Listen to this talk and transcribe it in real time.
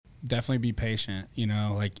definitely be patient. You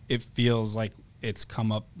know, like it feels like it's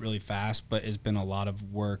come up really fast, but it's been a lot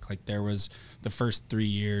of work. Like there was the first 3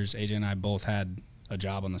 years, AJ and I both had a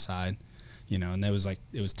job on the side, you know, and it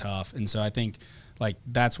was tough. And so I think like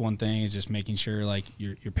that's one thing is just making sure like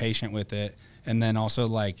you're patient with it. And then also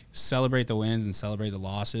like celebrate the wins and celebrate the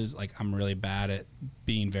losses. Like I'm really bad at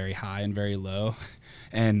being very high and very low.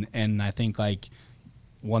 And I think like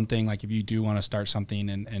one thing, like if you do want to start something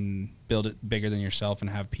and build it bigger than yourself and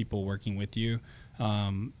have people working with you,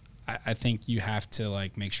 I think you have to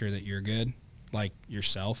like make sure that you're good, like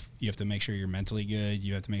yourself. You have to make sure you're mentally good.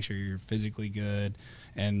 You have to make sure you're physically good.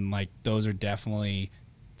 And like those are definitely,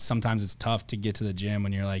 sometimes it's tough to get to the gym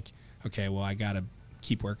when you're like, okay, well I got to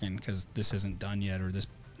keep working because this isn't done yet, or this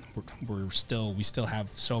we still have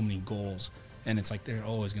so many goals, and it's like there's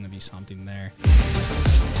always going to be something there.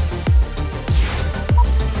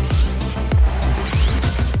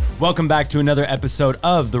 Welcome back to another episode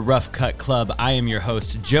of the Rough Cut Club. I am your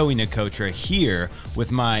host, Joey Nicotra, here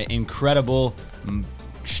with my incredible,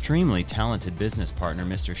 extremely talented business partner,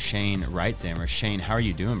 Mr. Shane Reitzhammer. Shane, how are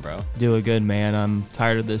you doing, bro? Doing good, man. I'm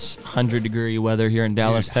tired of this 100-degree weather here in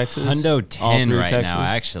Dallas, Texas. 110 right Texas. Now,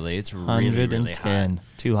 actually. It's really, really hot.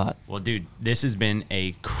 Too hot. Well, dude, this has been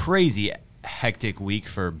a crazy, hectic week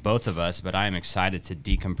for both of us, but I am excited to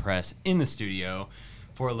decompress in the studio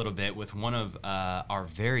for a little bit with one of our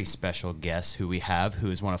very special guests who we have,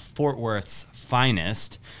 who is one of Fort Worth's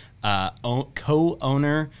finest,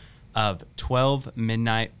 co-owner of 12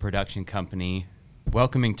 Midnight Production Company,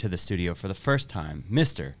 welcoming to the studio for the first time,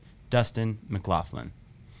 Mr. Dustin McLaughlin.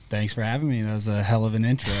 Thanks for having me. That was a hell of an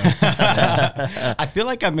intro. I feel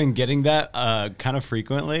like I've been getting that kind of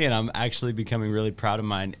frequently, and I'm actually becoming really proud of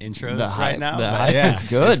my intros right now. The hype is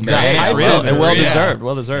good, man. It's real. It's well-deserved.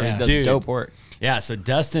 Well-deserved. Yeah. He does Dude. dope work. Yeah, so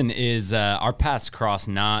Dustin is, our paths crossed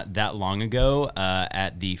not that long ago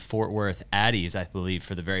at the Fort Worth Addies, I believe,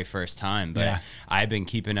 for the very first time. But yeah. I've been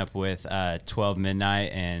keeping up with 12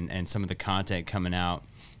 Midnight and some of the content coming out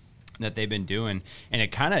that they've been doing, and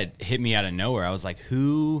it kind of hit me out of nowhere. I was like,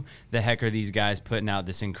 who the heck are these guys putting out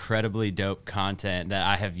this incredibly dope content that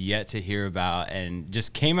I have yet to hear about, and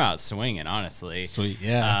just came out swinging, honestly. Sweet.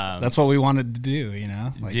 Yeah. That's what we wanted to do, you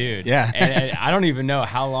know? Like, dude. Yeah. and I don't even know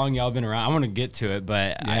how long y'all been around. I want to get to it,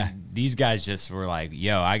 but yeah. These guys just were like,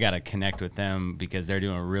 yo, I got to connect with them because they're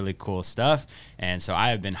doing really cool stuff. And so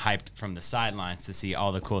I have been hyped from the sidelines to see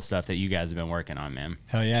all the cool stuff that you guys have been working on, man.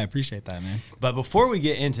 Hell yeah, I appreciate that, man. But before we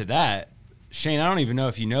get into that, Shane, I don't even know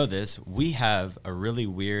if you know this. We have a really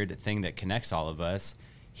weird thing that connects all of us.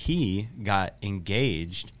 He got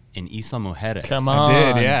engaged in Isla Mujeres. Come on.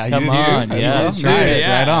 I did, yeah. Come you on. did. Yeah. Nice,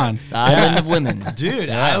 yeah. Right on. The Island of Women. Dude,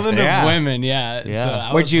 Island of Women, yeah. Yeah.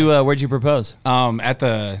 So Where'd you propose? At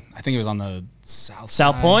the, I think it was on the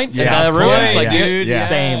South Point? Yeah. The ruins? Like, dude. Yeah.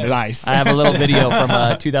 Same. Nice. I have a little video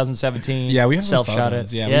from 2017. Yeah, we have some self-shot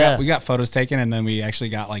photos. it. Yeah, we got photos taken, and then we actually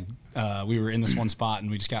got like, we were in this one spot,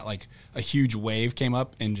 and we just got like a huge wave came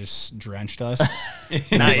up and just drenched us.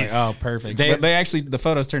 Nice. Like, oh, perfect. They actually, the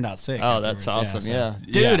photos turned out sick. Oh, that's afterwards. awesome. Yeah,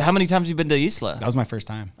 Yeah. Dude, how many times have you been to Isla? That was my first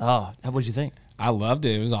time. Oh, what'd you think? I loved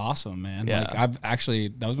it. It was awesome, man. Yeah. Like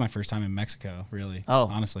that was my first time in Mexico, really. Oh,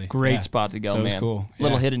 honestly. Great Yeah. spot to go, So man. it was cool.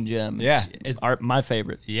 Little Yeah. hidden gem. Yeah. It's my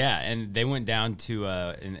favorite. Yeah, and they went down to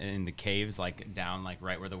in the caves, like down like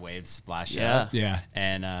right where the waves splash Yeah. up. Yeah.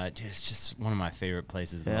 And dude, it's just one of my favorite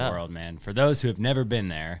places in Yeah. the world, man. For those who have never been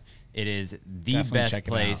there, it is the Definitely best check it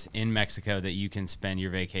place out. in Mexico that you can spend your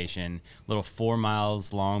vacation. Little 4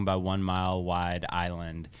 miles long by 1 mile wide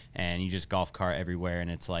island, and you just golf cart everywhere, and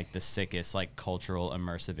it's like the sickest like cultural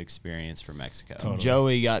immersive experience for Mexico. Totally.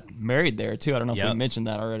 Joey got married there too. I don't know if Yep. we mentioned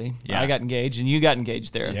that already. Yeah. I got engaged and you got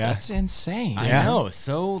engaged there. Yeah. That's insane. I Yeah. know,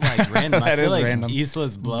 so like random. I That feel is like random.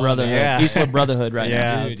 Isla's blowing. Brotherhood. Yeah. Isla Brotherhood right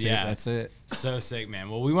Yeah, now. Dude, that's yeah. it. That's it. So sick, man.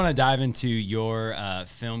 Well, we want to dive into your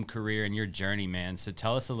film career and your journey, man. So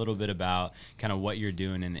tell us a little bit about kind of what you're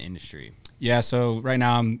doing in the industry. Yeah, so right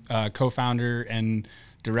now I'm co-founder and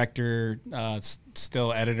director,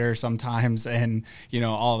 still editor sometimes, and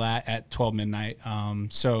all that at 12 Midnight.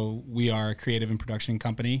 So we are a creative and production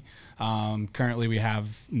company. Currently we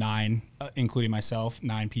have 9, including myself,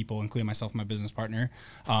 9 people, including myself and my business partner,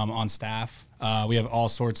 on staff. We have all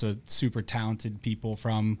sorts of super talented people,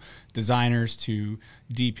 from designers to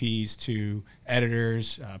DPs to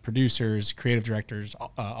editors, producers, creative directors,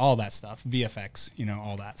 all that stuff, VFX,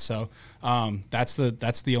 all that. So that's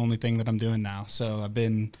the only thing that I'm doing now. So I've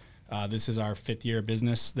been this is our 5th year of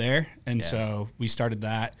business there, and so we started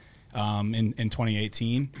that in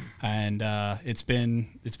 2018, and it's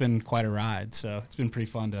been quite a ride. So it's been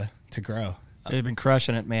pretty fun to grow. They've been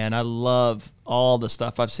crushing it, man. I love all the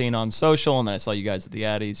stuff I've seen on social, and then I saw you guys at the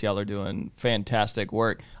Addies. Y'all are doing fantastic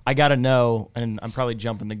work. I got to know, and I'm probably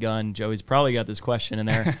jumping the gun. Joey's probably got this question in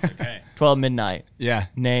there. Okay. 12 Midnight. Yeah.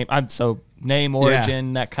 Name,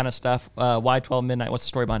 origin, that kind of stuff. Why 12 Midnight? What's the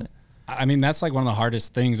story behind it? I mean, that's like one of the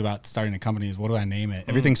hardest things about starting a company is what do I name it?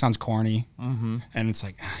 Everything sounds corny. And it's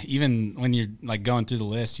like, even when you're like going through the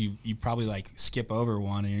list, you probably like skip over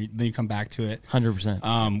one and then you come back to it.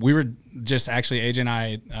 100%. We were just actually, AJ and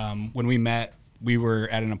I, when we met, we were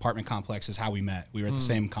at an apartment complex is how we met. We were at the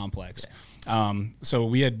same complex. So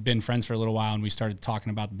we had been friends for a little while and we started talking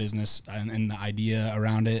about the business and the idea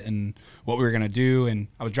around it and what we were going to do. And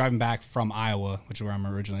I was driving back from Iowa, which is where I'm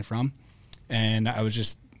originally from. And I was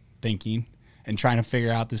just thinking and trying to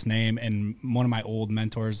figure out this name. And one of my old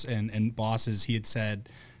mentors and bosses, he had said,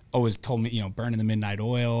 always told me, burning the midnight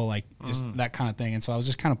oil, like just that kind of thing. And so I was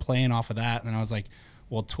just kind of playing off of that. And I was like,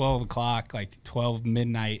 well, 12 o'clock, like 12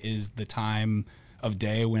 midnight is the time of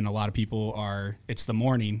day when a lot of people it's the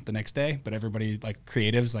morning the next day, but everybody like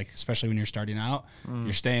creatives, like especially when you're starting out,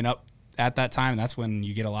 you're staying up at that time. And that's when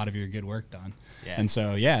you get a lot of your good work done. Yeah. And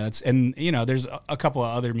so, there's a couple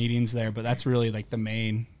of other meetings there, but that's really like the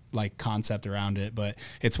main like concept around it. But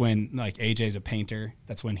it's when like AJ's a painter,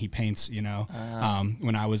 that's when he paints, when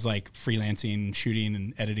I was like freelancing, shooting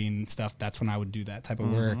and editing and stuff, that's when I would do that type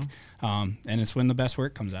of work. And it's when the best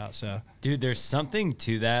work comes out. So dude, there's something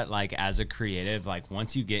to that. Like as a creative, like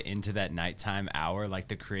once you get into that nighttime hour, like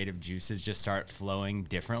the creative juices just start flowing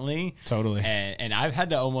differently. Totally. And I've had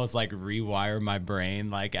to almost like rewire my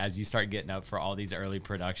brain. Like as you start getting up for all these early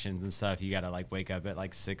productions and stuff, you got to like wake up at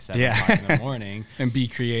like 6, 7 o'clock in the morning and be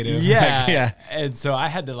creative. Yeah. Yeah. And so I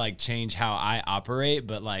had to like change how I operate,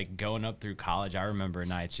 but like going up through college, I remember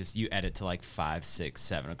nights just you edit to like 5, 6,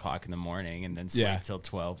 7 o'clock in the morning and then sleep till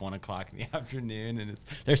 12, 1 o'clock in the afternoon. And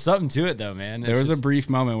there's something to it though, man. There was a brief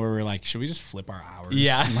moment where we were like, should we just flip our hours?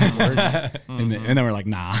 Yeah. And then we're like,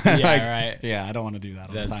 nah. Yeah, right. Yeah, I don't want to do that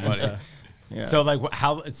all That's the time. funny. So, Yeah. So like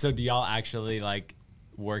so do y'all actually like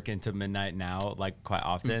work into midnight now, like quite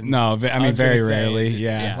often? No, I mean very rarely.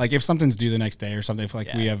 Yeah. Yeah. Like if something's due the next day or something, if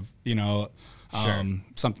like we have, Sure.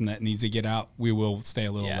 something that needs to get out, we will stay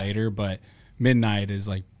a little later, but midnight is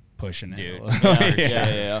like pushing Dude.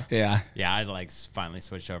 it. Yeah, I like finally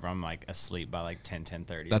switched over. I'm like asleep by like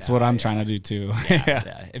 10:30. That's what I'm trying to do too.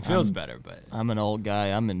 Yeah. It feels better, but I'm an old guy.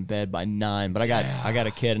 I'm in bed by 9, but I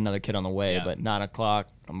got another kid on the way. But 9 o'clock,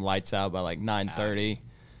 I'm lights out by like 9:30.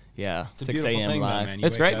 Yeah, It's a 6 beautiful a.m. thing, though, live. man. You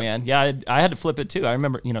It's wake great, up- man. Yeah, I had to flip it too. I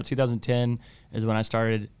remember, 2010 is when I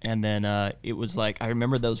started, and then it was like I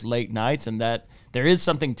remember those late nights, and that there is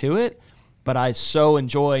something to it. But I so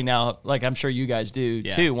enjoy now, like I'm sure you guys do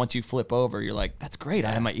too. Once you flip over, you're like, that's great.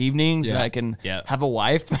 I have my evenings. And I can have a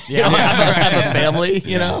wife. Have a family.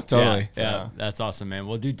 You know, totally. Yeah, that's awesome, man.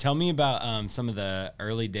 Well, dude, tell me about some of the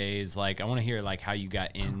early days. Like, I want to hear like how you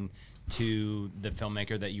got into the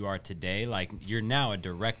filmmaker that you are today. Like, you're now a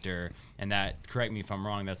director, and that, correct me if I'm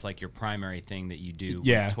wrong, that's like your primary thing that you do.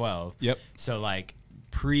 With 12. Yep. So like,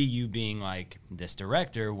 pre you being like this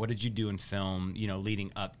director, what did you do in film,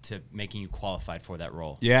 leading up to making you qualified for that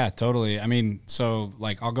role? Yeah, totally. I mean, so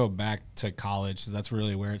like I'll go back to college. So that's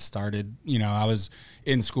really where it started. I was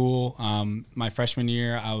in school. My freshman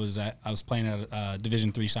year, I was playing at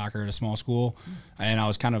Division III soccer at a small school, and I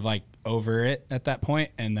was kind of like over it at that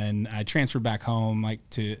point. And then I transferred back home, like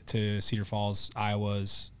to Cedar Falls,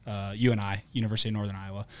 Iowa's UNI, University of Northern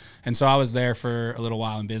Iowa. And so I was there for a little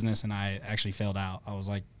while in business, and I actually failed out. I was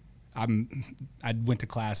like, I went to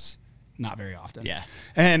class not very often. Yeah.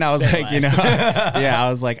 And I was Say like, less. I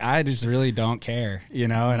was like, I just really don't care,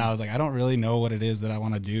 and I was like, I don't really know what it is that I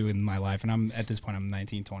want to do in my life. And at this point, I'm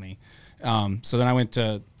 19, 20. So then I went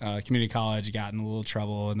to community college, got in a little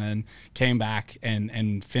trouble, and then came back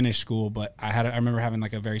and finished school. But I remember having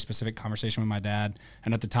like a very specific conversation with my dad.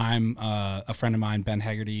 And at the time, a friend of mine, Ben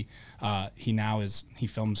Haggerty, he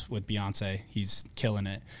films with Beyonce. He's killing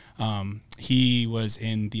it. He was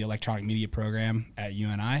in the electronic media program at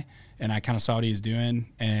UNI, and I kind of saw what he was doing,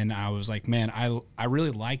 and I was like, man, I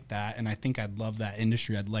really like that, and I think I'd love that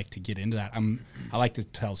industry. I'd like to get into that. I like to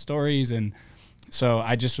tell stories, and so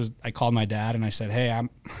I called my dad and I said, hey,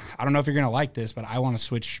 I don't know if you're going to like this, but I want to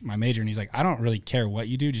switch my major. And he's like, I don't really care what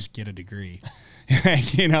you do, just get a degree.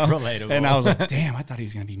 Relatable. And I was like, damn, I thought he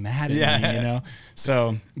was going to be mad at me,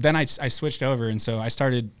 So then I switched over, and so I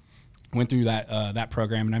went through that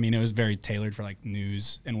program, and I mean, it was very tailored for like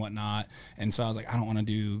news and whatnot. And so I was like, I don't want to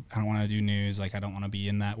do news. Like, I don't want to be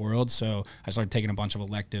in that world. So I started taking a bunch of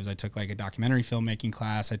electives. I took like a documentary filmmaking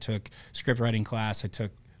class. I took script writing class. I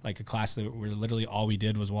took like a class that where literally all we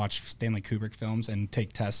did was watch Stanley Kubrick films and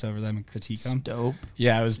take tests over them and critique them. Dope.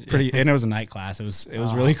 Yeah, it was pretty, and it was a night class. It was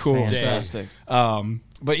really cool. Fantastic. So,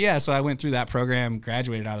 but yeah, so I went through that program,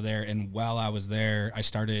 graduated out of there, and while I was there, I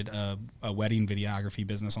started a wedding videography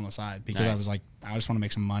business on the side because I was like, I just want to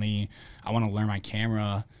make some money. I want to learn my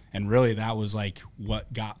camera. And really, that was like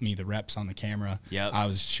what got me the reps on the camera. Yep. I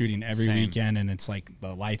was shooting every weekend, and it's like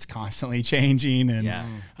the lights constantly changing,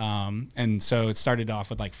 and and so it started off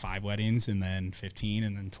with like 5 weddings, and then 15,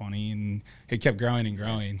 and then 20, and it kept growing and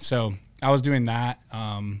growing. So I was doing that,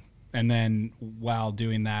 and then while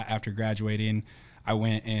doing that, after graduating, I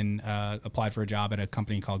went and applied for a job at a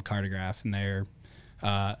company called Cartograph, and they're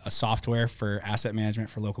a software for asset management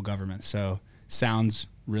for local governments. So sounds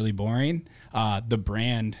really boring. The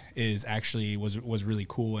brand is actually was really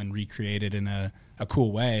cool and recreated in a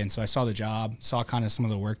cool way. And so I saw the job, saw kind of some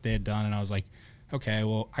of the work they had done, and I was like, okay,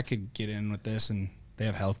 well, I could get in with this. And they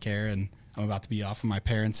have healthcare, and I'm about to be off of my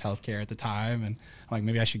parents' healthcare at the time, and I'm like,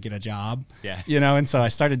 maybe I should get a job. Yeah. You know, and so I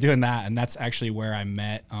started doing that, and that's actually where I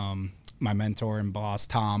met my mentor and boss,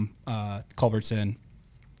 Tom Culbertson,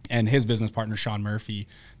 and his business partner, Sean Murphy.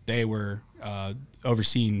 They were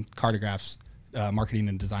overseeing Cartograph's marketing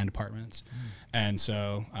and design departments. And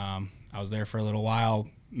so I was there for a little while,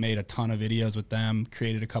 made a ton of videos with them,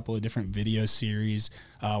 created a couple of different video series.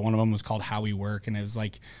 One of them was called How We Work, and it was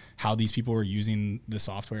like how these people were using the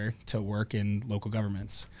software to work in local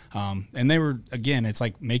governments. And they were, again, it's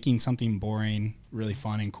like making something boring really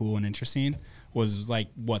fun and cool and interesting was like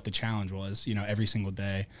what the challenge was, you know, every single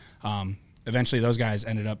day. Eventually those guys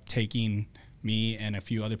ended up taking me and a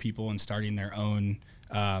few other people and starting their own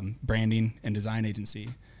branding and design agency.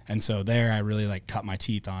 And so there I really like cut my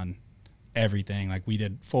teeth on everything. Like we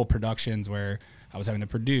did full productions where I was having to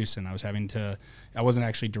produce, and I wasn't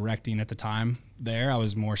actually directing at the time there. I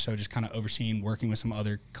was more so just kind of overseeing, working with some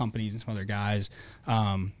other companies and some other guys,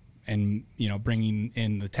 and, you know, bringing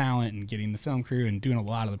in the talent and getting the film crew and doing a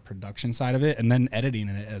lot of the production side of it, and then editing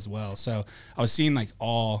it as well. So I was seeing like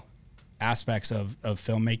all aspects of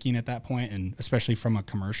filmmaking at that point, and especially from a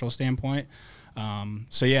commercial standpoint.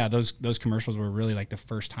 So yeah, those commercials were really like the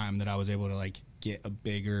first time that I was able to like get a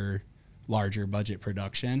bigger, larger budget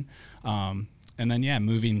production. And then yeah,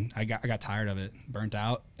 moving, I got tired of it, burnt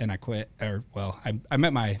out, and I quit. I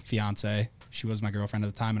met my fiance. She was my girlfriend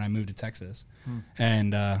at the time, and I moved to Texas.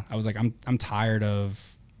 And I was like, I'm tired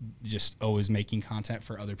of just always making content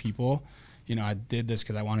for other people. You know, I did this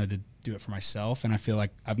because I wanted to do it for myself, and I feel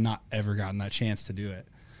like I've not ever gotten that chance to do it.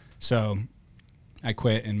 So I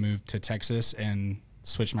quit and moved to Texas and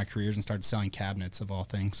switched my careers and started selling cabinets, of all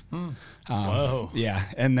things. Whoa. Yeah.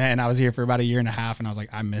 And then I was here for about a year and a half, and I was like,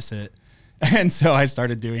 I miss it. And so I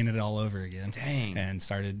started doing it all over again. Dang. And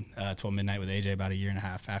started 12 Midnight with AJ about a year and a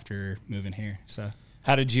half after moving here. So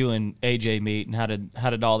How did you and AJ meet, and how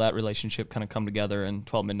did all that relationship kind of come together in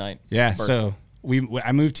 12 Midnight? yeah, birthed? so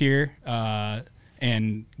I moved here,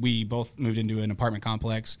 and we both moved into an apartment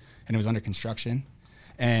complex, and it was under construction.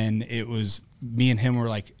 And it was me and him were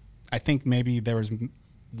like, I think maybe there was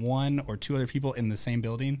 1 or 2 other people in the same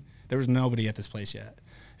building. There was nobody at this place yet.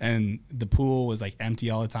 And the pool was like empty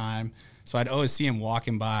all the time. So I'd always see him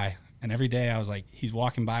walking by, and every day I was like, he's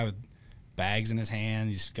walking by with bags in his hand.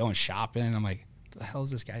 He's going shopping. I'm like, what the hell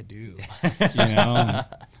does this guy do? You know? And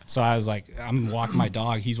so I was like, I'm walking my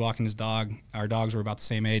dog. He's walking his dog. Our dogs were about the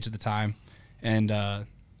same age at the time. And I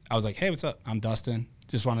was like, hey, what's up? I'm Dustin.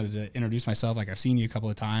 Just wanted to introduce myself. Like, I've seen you a couple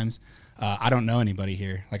of times. I don't know anybody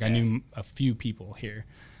here. Like, I knew a few people here.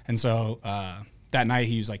 And so that night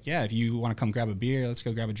he was like, yeah, if you want to come grab a beer, let's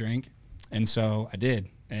go grab a drink. And so I did,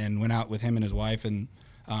 and went out with him and his wife, and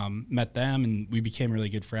met them, and we became really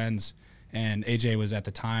good friends. And AJ was at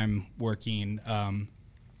the time working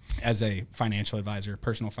as a financial advisor,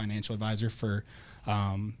 personal financial advisor for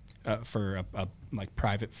a like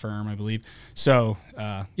private firm, I believe. So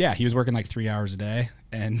yeah, he was working like 3 hours a day,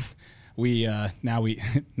 and we now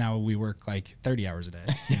we work like 30 hours a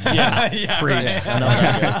day. You know? Yeah,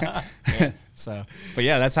 right. So, but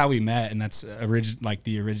yeah, that's how we met, and that's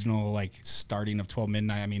the original like starting of 12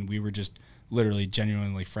 Midnight. I mean, we were just literally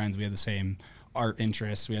genuinely friends. We had the same art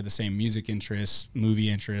interests, we had the same music interests, movie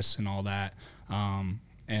interests, and all that.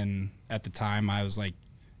 And at the time, I was like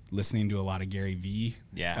listening to a lot of Gary Vee.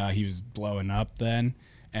 Yeah, he was blowing up then,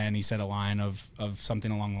 and he said a line of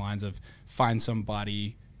something along the lines of, find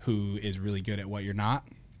somebody who is really good at what you're not.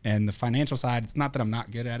 And the financial side, it's not that I'm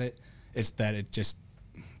not good at it, it's that it just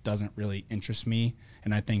doesn't really interest me.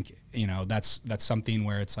 And I think, you know, that's something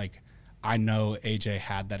where it's like, I know AJ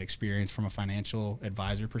had that experience from a financial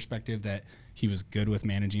advisor perspective, that he was good with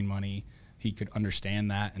managing money. He could understand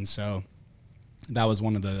that. And so that was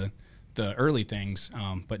one of the early things.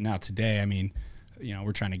 But now today, I mean,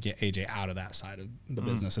 we're trying to get AJ out of that side of the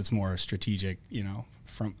business. It's more strategic, we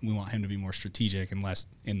want him to be more strategic and less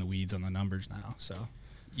in the weeds on the numbers now. So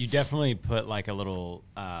you definitely put like a little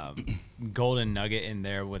golden nugget in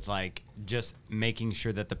there with like just making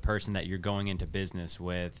sure that the person that you're going into business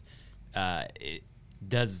with it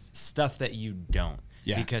does stuff that you don't.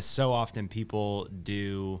 Yeah. Because so often people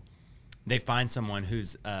they find someone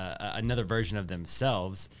who's another version of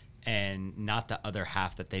themselves and not the other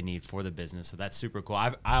half that they need for the business. So that's super cool.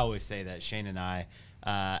 I always say that Shane and I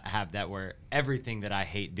have that, where everything that I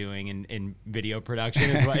hate doing in video production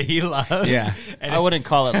is what he loves. Yeah. And I wouldn't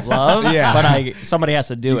call it love, but somebody has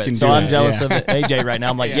to do it. So I'm jealous of AJ right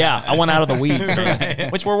now. I'm like, I want out of the weeds, man.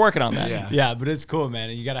 Right. Which we're working on that. Yeah, but it's cool,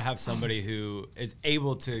 man. And you got to have somebody who is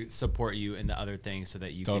able to support you in the other things so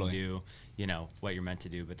that you can do what you're meant to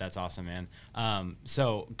do. But that's awesome, man.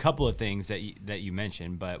 So a couple of things that you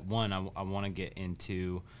mentioned, but one, I want to get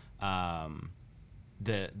into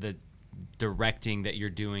the directing that you're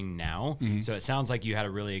doing now. So it sounds like you had a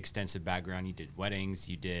really extensive background. You did weddings,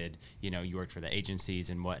 you worked for the agencies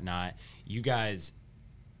and whatnot. You guys,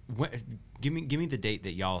 give me the date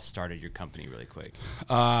that y'all started your company really quick.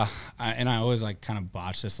 I always like kind of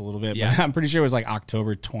botch this a little bit, but I'm pretty sure it was like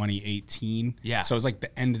October 2018. Yeah. So it was like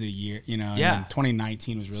the end of the year, and then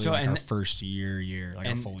 2019 was really our first year, like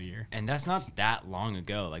a full year. And that's not that long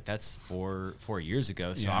ago. Like that's four years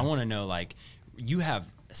ago. So I want to know, like, you have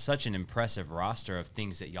such an impressive roster of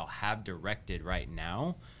things that y'all have directed right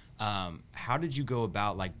now. How did you go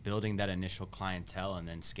about like building that initial clientele and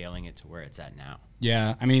then scaling it to where it's at now?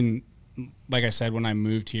 Yeah, I mean, like I said, when I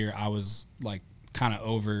moved here, I was like kind of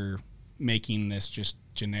over making this just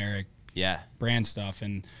generic brand stuff,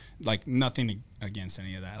 and like nothing against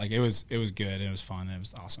any of that. Like it was good, it was fun, it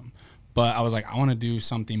was awesome. But I was like, I want to do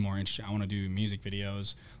something more interesting. I want to do music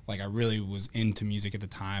videos. Like I really was into music at the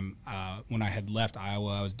time. When I had left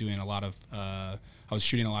Iowa, I was doing I was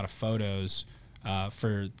shooting a lot of photos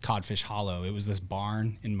for Codfish Hollow. It was this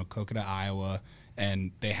barn in Makokata, Iowa,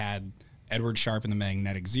 and they had Edward Sharpe and the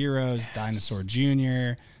Magnetic Zeros, Dinosaur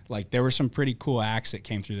Jr. Like there were some pretty cool acts that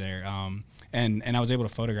came through there. And I was able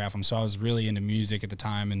to photograph them. So I was really into music at the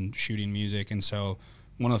time and shooting music. And so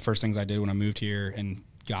one of the first things I did when I moved here and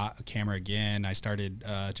got a camera again, I started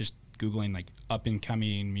just Googling like up and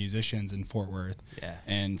coming musicians in Fort Worth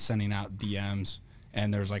and sending out DMs.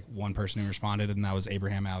 And there was like one person who responded, and that was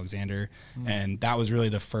Abraham Alexander. And that was really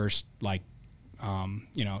the first like,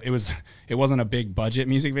 it wasn't a big budget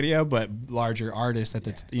music video, but larger artist at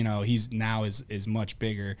the, he's now is much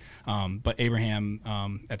bigger. But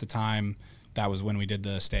Abraham, at the time, that was when we did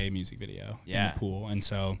the Stay music video in the pool. And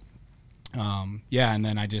so, and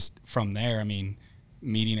then I just, from there, I mean,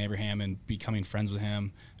 meeting Abraham and becoming friends with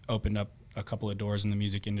him opened up a couple of doors in the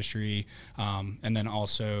music industry. And then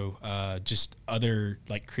also just other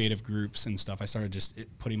like creative groups and stuff. I started just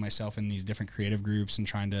putting myself in these different creative groups and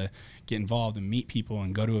trying to get involved and meet people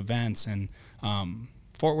and go to events. And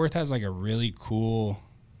Fort Worth has like a really cool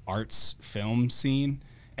arts film scene,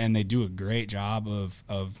 and they do a great job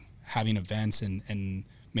of having events and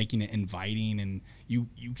making it inviting, and you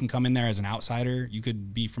can come in there as an outsider. You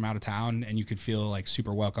could be from out of town and you could feel like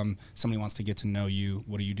super welcome. Somebody wants to get to know you.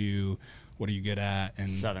 What do you do? What are you good at? And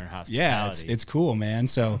Southern hospitality. Yeah, it's cool, man.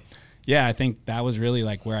 So I think that was really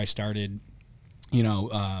like where I started,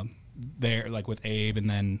 there like with Abe. And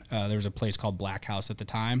then there was a place called Black House at the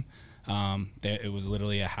time. It was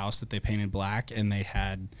literally a house that they painted black, and they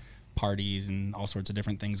had parties and all sorts of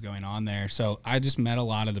different things going on there. So I just met a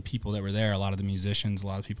lot of the people that were there, a lot of the musicians, a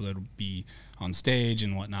lot of people that would be on stage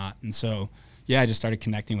and whatnot. And so, I just started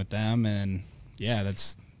connecting with them, and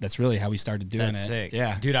that's really how we started doing it. That's sick.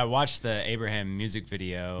 Yeah. Dude, I watched the Abraham music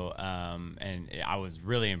video, and I was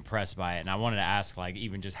really impressed by it. And I wanted to ask, like,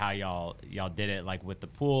 even just how y'all did it, like with the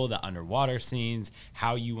pool, the underwater scenes,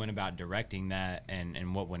 how you went about directing that,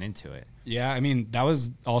 and what went into it. Yeah, I mean, that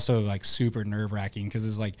was also like super nerve-wracking, because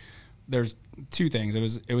it's like, there's two things.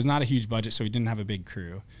 It was not a huge budget, so we didn't have a big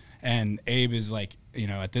crew. And Abe is like,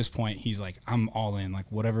 at this point, he's like, I'm all in.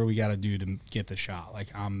 Like, whatever we got to do to get the shot, like,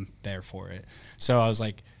 I'm there for it. So I was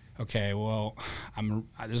like, okay, well,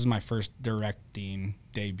 this is my first directing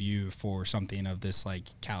debut for something of this like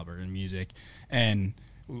caliber in music. And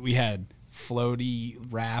we had floaty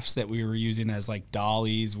rafts that we were using as like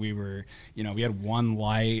dollies. We were, we had one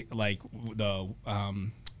light, like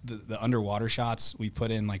the underwater shots, we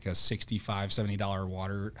put in like a $65-$70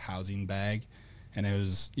 water housing bag. And it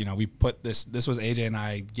was, we put this was AJ and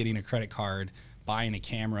I getting a credit card, buying a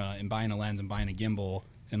camera and buying a lens and buying a gimbal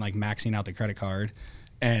and like maxing out the credit card.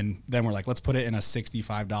 And then we're like, let's put it in a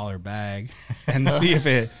 $65 bag and see if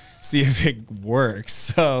it works.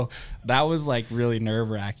 So that was like really nerve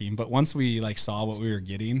wracking. But once we like saw what we were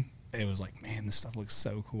getting, it was like, man, this stuff looks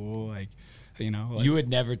so cool. Like, you know, you would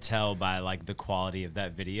never tell by like the quality of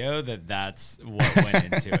that video that that's what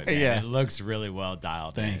went into it. Man. Yeah. It looks really well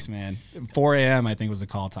dialed. Thanks, man. 4 a.m. I think was the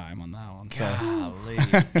call time on that one. So. Golly.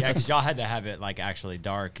 Yeah, 'cause y'all had to have it like actually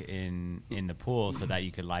dark in the pool so that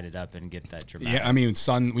you could light it up and get that dramatic. Yeah, I mean,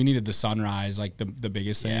 we needed the sunrise, like the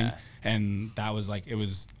biggest thing. Yeah. And that was like, it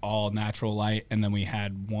was all natural light. And then we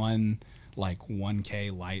had one like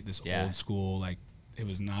 1K light, this old school, like, it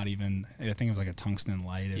was not even, I think it was like a tungsten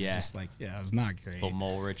light. It was just like, it was not great. Little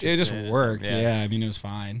mole Richardson. It just worked. Yeah. I mean, it was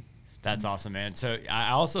fine. That's awesome, man. So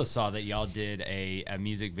I also saw that y'all did a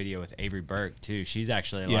music video with Avery Burke too. She's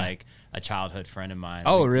actually like a childhood friend of mine.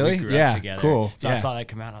 Oh, really? We grew Yeah, up together. cool. So I saw that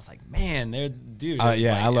come out. And I was like, man, dude.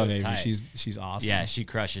 I love Avery. She's awesome. Yeah, she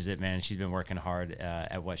crushes it, man. She's been working hard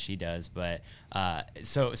at what she does. But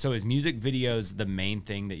so is music videos the main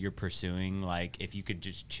thing that you're pursuing? Like, if you could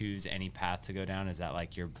just choose any path to go down, is that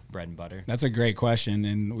like your bread and butter? That's a great question,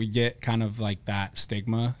 and we get kind of like that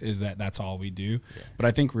stigma is that that's all we do. Yeah. But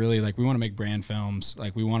I think really like we want to make brand films.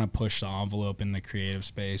 Like we want to push the envelope in the creative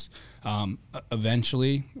space.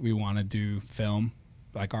 Eventually, we want to do film,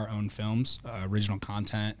 like our own films, original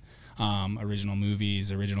content. Original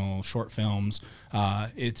movies, original short films.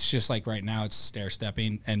 It's just like right now it's stair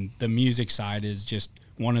stepping, and the music side is just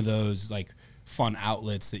one of those like fun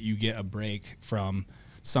outlets that you get a break from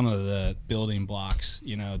some of the building blocks,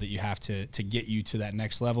 you know, that you have to get you to that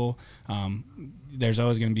next level. There's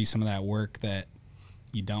always going to be some of that work that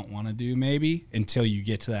you don't want to do maybe until you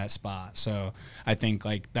get to that spot. So I think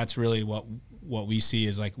like that's really what we see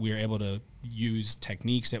is like we're able to use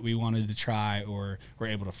techniques that we wanted to try, or we're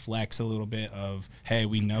able to flex a little bit of, hey,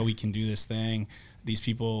 we know we can do this thing. These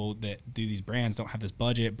people that do these brands don't have this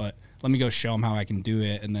budget, but let me go show them how I can do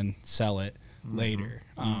it and then sell it later.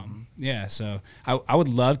 Yeah, so I would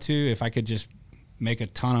love to, if I could just make a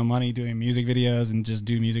ton of money doing music videos and just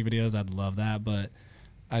do music videos, I'd love that. But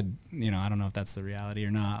I don't know if that's the reality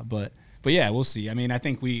or not, but yeah, we'll see. I mean, I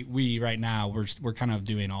think we right now we're kind of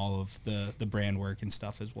doing all of the brand work and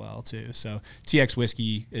stuff as well too. So TX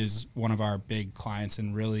Whiskey is one of our big clients,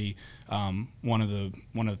 and really one of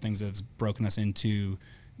the things that's broken us into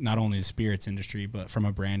not only the spirits industry but from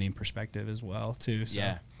a branding perspective as well too. So.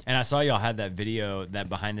 Yeah. And I saw y'all had that video, that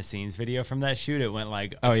behind the scenes video from that shoot. It went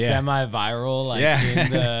like semi-viral, like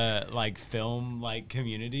in the like film like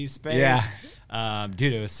community space. Yeah.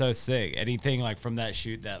 Dude, it was so sick. Anything like from that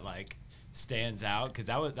shoot that like stands out? Because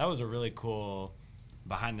that was a really cool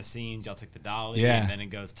behind the scenes. Y'all took the dolly and then it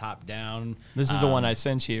goes top down. This is the one I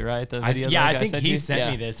sent you, right? The video. I think he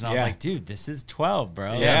sent me this, and I was like, dude, this is 12,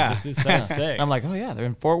 bro. Yeah, this is so sick. I'm like, oh yeah, they're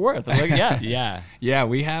in Fort Worth. I'm like, yeah.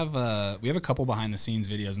 We have a couple behind the scenes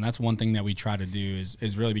videos, and that's one thing that we try to do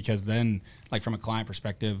is really because then, like from a client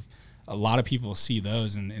perspective, a lot of people see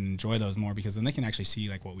those and enjoy those more because then they can actually see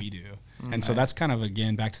like what we do. And so that's kind of,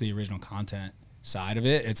 again, back to the original content side of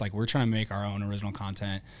it. It's like we're trying to make our own original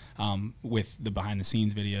content with the behind the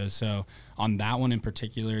scenes videos. So on that one in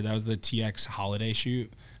particular, that was the TX holiday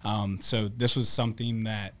shoot. So this was something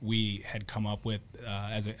that we had come up with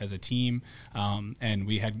as a team, and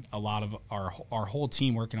we had a lot of our whole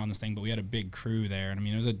team working on this thing, but we had a big crew there, and I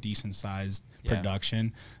mean it was a decent sized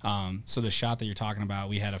production. So the shot that you're talking about,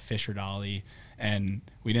 we had a Fisher dolly, and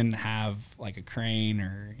we didn't have like a crane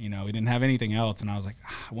or we didn't have anything else, and I was like,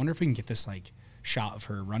 I wonder if we can get this like shot of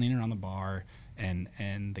her running around the bar,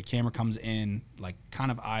 and the camera comes in like kind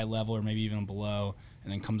of eye level or maybe even below,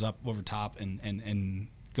 and then comes up over top and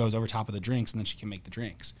goes over top of the drinks, and then she can make the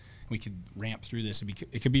drinks. We could ramp through this.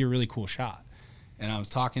 It could be a really cool shot. And I was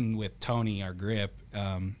talking with Tony, our grip.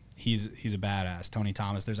 He's a badass, Tony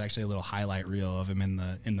Thomas. There's actually a little highlight reel of him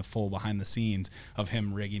in the full behind the scenes of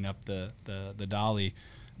him rigging up the dolly.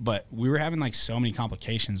 But we were having like so many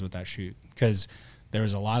complications with that shoot because there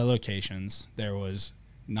was a lot of locations.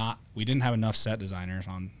 We didn't have enough set designers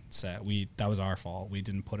on set. That was our fault. We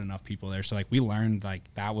didn't put enough people there. So like we learned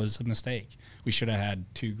like that was a mistake. We should have had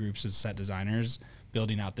 2 groups of set designers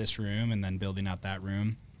building out this room and then building out that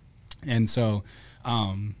room. And so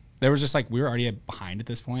there was just like, we were already behind at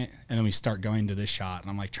this point, and then we start going to this shot,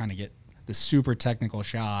 and I'm like trying to get this super technical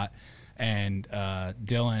shot, and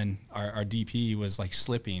Dylan, our DP, was like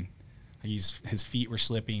slipping. His feet were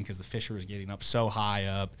slipping because the Fisher was getting up so high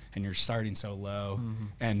up, and you're starting so low.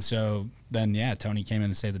 And so then Tony came in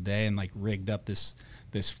to save the day and like rigged up this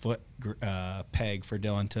foot peg for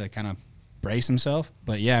Dylan to kind of brace himself.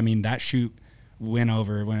 But yeah, I mean that shoot went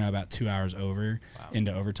about 2 hours over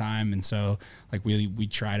into overtime. And so like we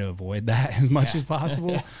try to avoid that as much as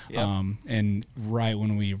possible. And right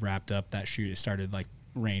when we wrapped up that shoot, it started like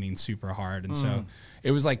raining super hard. And so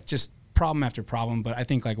it was like just problem after problem. But I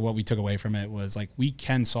think like what we took away from it was like, we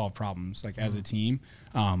can solve problems like as a team.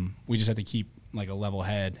 We just have to keep like a level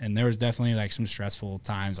head. And there was definitely like some stressful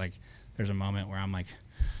times. Like there's a moment where I'm like,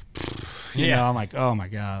 you know, I'm like, oh my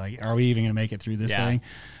God, like, are we even gonna make it through this thing?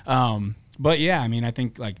 But yeah, I mean, I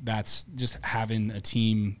think like that's just having a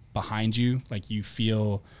team behind you. Like you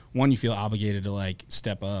feel obligated to like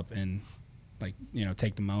step up and like, you know,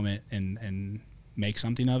 take the moment and make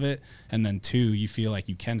something of it. And then 2, you feel like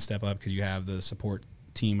you can step up because you have the support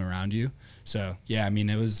team around you. So yeah, I mean,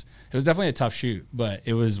 it was definitely a tough shoot, but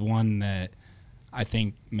it was one that I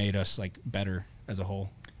think made us like better as a whole.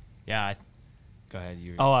 Yeah. Go ahead.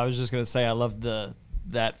 I was just gonna say I love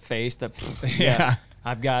that face. I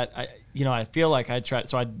feel like I try.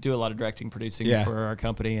 So I do a lot of directing, producing for our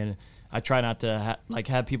company, and I try not to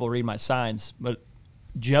have people read my signs. But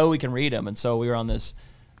Joey can read them, and so we were on this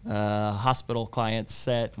hospital client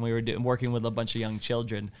set, and we were working with a bunch of young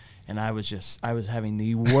children, and I was having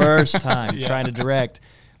the worst time trying to direct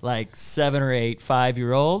like 7 or 8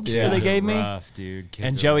 5-year-olds that they gave me. Rough, dude.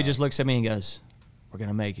 And Joey just looks at me and goes, "We're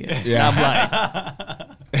gonna make it." Yeah. And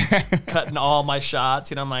I'm like cutting all my shots,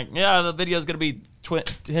 and I'm like, "Yeah, the video's gonna be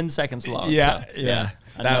 10 seconds long." Yeah, so, yeah.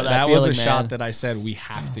 That was feeling, a shot that I said we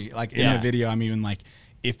have to like in the video. I'm even like,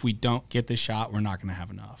 if we don't get the shot, we're not gonna have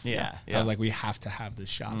enough. Yeah. I was like, we have to have this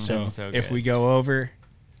shot. So if we go over,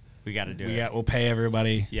 we got to do it. We'll pay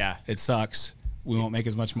everybody. Yeah, it sucks. We won't make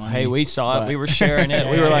as much money. Hey, we saw it. We were sharing it.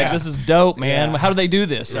 We were like, "This is dope, man. Yeah. How do they do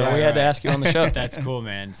this?" So we had to ask you on the show. That's cool,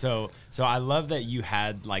 man. So I love that you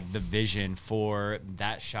had like the vision for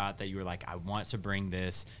that shot that you were like, I want to bring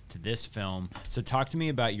this to this film. So talk to me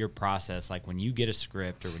about your process. Like when you get a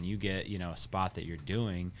script or when you get, you know, a spot that you're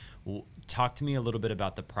doing, talk to me a little bit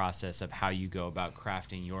about the process of how you go about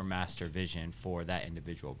crafting your master vision for that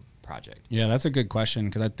individual project. Yeah, that's a good question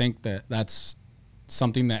because I think that's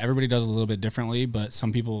something that everybody does a little bit differently, but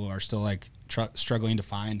some people are still like struggling to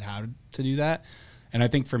find how to do that. And I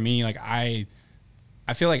think for me, like I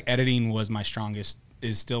feel like editing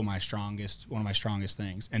is still one of my strongest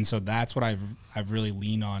things. And so that's what I've really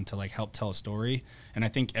leaned on to like help tell a story. And I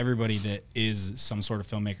think everybody that is some sort of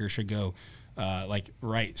filmmaker should go like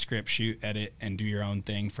write, script, shoot, edit, and do your own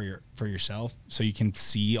thing for yourself, so you can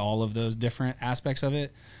see all of those different aspects of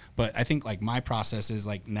it. But I think like my process is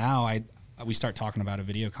like now we start talking about a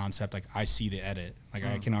video concept, like I see the edit, like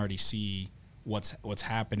I can already see what's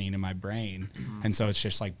happening in my brain. And so it's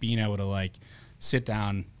just like being able to like sit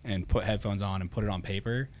down and put headphones on and put it on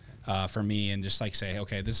paper for me, and just like say,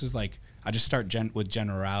 okay, this is like, I just start with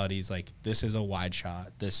generalities, like this is a wide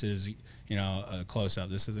shot, this is, you know, a close-up,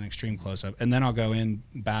 this is an extreme close-up, and then I'll go in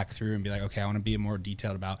back through and be like, okay, I want to be more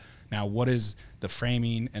detailed about now what is the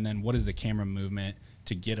framing, and then what is the camera movement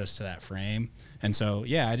to get us to that frame. And so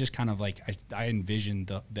yeah, I just kind of like I envisioned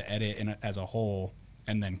the edit as a whole,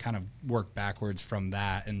 and then kind of work backwards from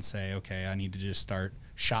that and say, okay, I need to just start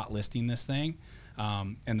shot listing this thing,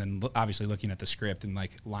 and then obviously looking at the script and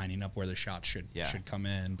like lining up where the shots should come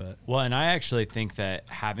in. But and I actually think that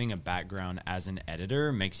having a background as an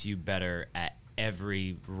editor makes you better at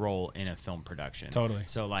every role in a film production. Totally.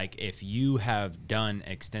 So like if you have done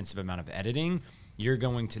extensive amount of editing, you're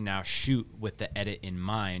going to now shoot with the edit in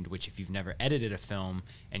mind, which if you've never edited a film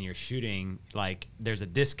and you're shooting, like there's a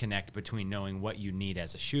disconnect between knowing what you need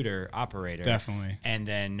as a shooter operator. Definitely. And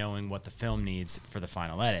then knowing what the film needs for the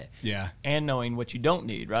final edit. Yeah. And knowing what you don't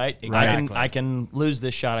need, right? Exactly. I can lose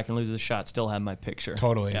this shot, still have my picture.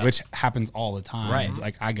 Totally. Yeah. Which happens all the time. Right. It's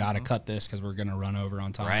like, I got to cut this because we're going to run over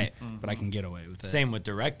on time. Right. But I can get away with it. Same with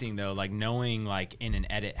directing though, like knowing like in an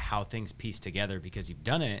edit how things piece together because you've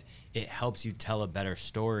done it, it helps you tell a better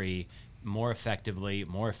story more effectively,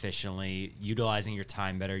 more efficiently, utilizing your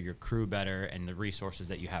time better, your crew better, and the resources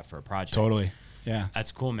that you have for a project. Totally. Yeah.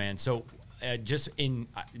 That's cool, man. So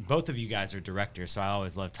both of you guys are directors, so I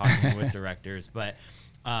always love talking with directors, but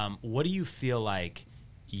what do you feel like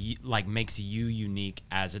makes you unique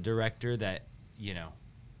as a director that, you know,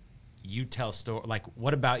 you tell story, like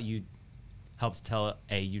what about you helps tell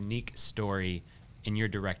a unique story in your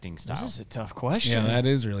directing style? This is a tough question. Yeah, that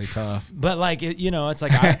is really tough. But like, it's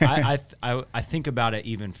like I think about it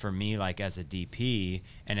even for me, like as a DP,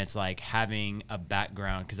 and it's like having a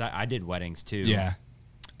background because I did weddings too. Yeah.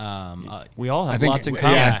 We all have I think- lots in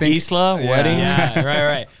common. yeah, I think- Isla, yeah. wedding, Yeah,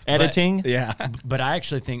 right. editing. Yeah. But I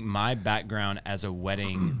actually think my background as a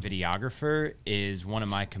wedding videographer is one of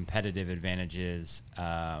my competitive advantages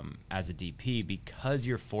as a DP, because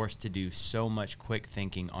you're forced to do so much quick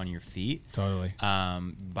thinking on your feet. Totally.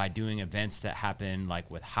 By doing events that happen like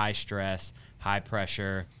with high stress, high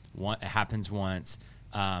pressure, it happens once,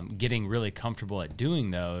 getting really comfortable at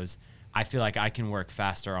doing those, I feel like I can work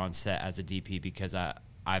faster on set as a DP because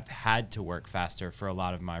I've had to work faster for a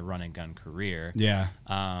lot of my run and gun career. Yeah.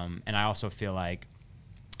 And I also feel like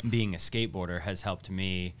being a skateboarder has helped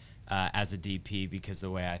me as a DP, because the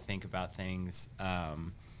way I think about things,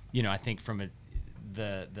 I think from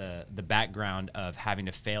the background of having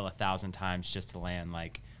to fail 1,000 times just to land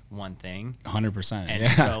like one thing. 100%. And yeah.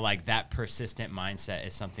 so like that persistent mindset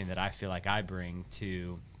is something that I feel like I bring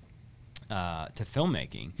to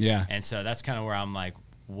filmmaking. Yeah. And so that's kind of where I'm like,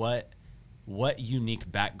 what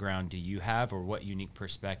unique background do you have, or what unique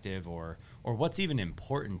perspective, or what's even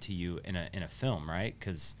important to you in a film, right?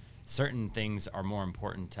 Because certain things are more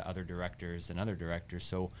important to other directors than other directors.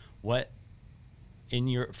 So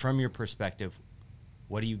from your perspective,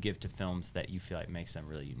 what do you give to films that you feel like makes them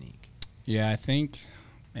really unique? Yeah, I think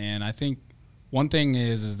one thing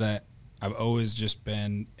is that I've always just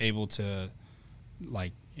been able to,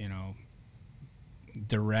 like,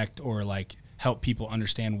 direct or like help people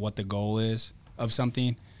understand what the goal is of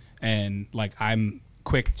something. And like, I'm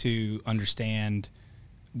quick to understand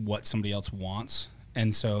what somebody else wants.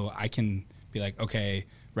 And so I can be like, okay,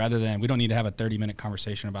 rather than, we don't need to have a 30-minute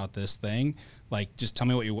conversation about this thing. Like, just tell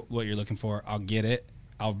me what you're looking for. I'll get it.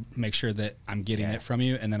 I'll make sure that I'm getting it from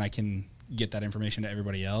you, and then I can get that information to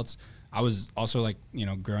everybody else. I was also like,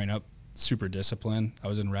 growing up super disciplined. I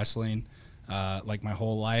was in wrestling like my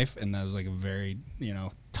whole life, and that was like a very,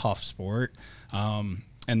 tough sport.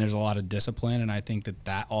 And there's a lot of discipline, and I think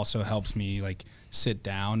that also helps me like sit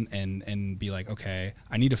down and be like, okay,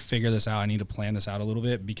 I need to figure this out. I need to plan this out a little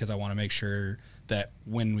bit, because I want to make sure that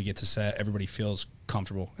when we get to set, everybody feels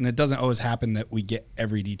comfortable. And it doesn't always happen that we get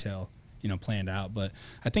every detail planned out. But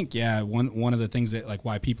I think, one of the things that like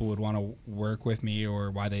why people would want to work with me,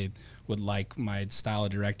 or why they would like my style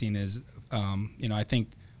of directing is, I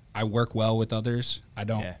think I work well with others.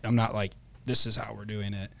 I'm not like, this is how we're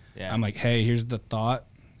doing it. Yeah. I'm like, hey, here's the thought.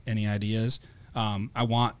 Any ideas? I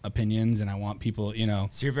want opinions, and I want people,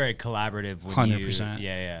 So you're very collaborative with 100%.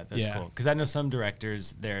 Yeah, that's cool. Because I know some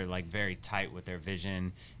directors, they're like very tight with their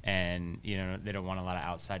vision, and they don't want a lot of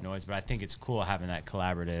outside noise. But I think it's cool having that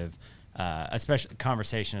collaborative, especially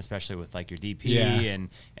conversation, especially with like your DP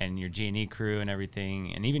and your G&E crew and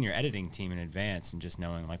everything, and even your editing team in advance, and just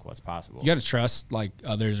knowing like what's possible. You got to trust like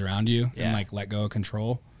others around you and like let go of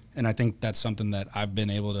control. And I think that's something that I've been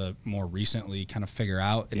able to more recently kind of figure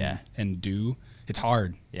out and do. It's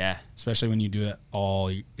hard. Yeah. Especially when you do it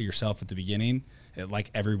all yourself at the beginning,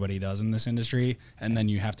 like everybody does in this industry. And then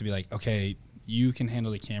you have to be like, okay, you can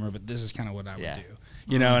handle the camera, but this is kind of what I would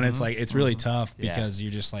do. And it's like, it's really tough, because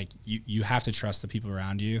you're just like, you have to trust the people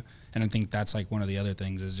around you. And I think that's like one of the other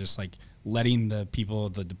things is just like letting the people,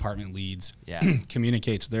 the department leads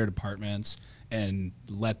communicate to their departments and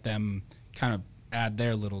let them kind of add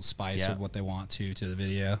their little spice of what they want to the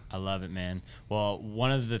video. I love it, man. Well,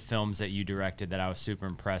 one of the films that you directed that I was super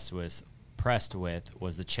impressed with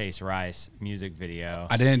was the Chase Rice music video.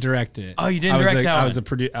 I didn't direct it. Oh, you didn't direct that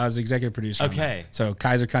one? I was executive producer. Okay. On that. So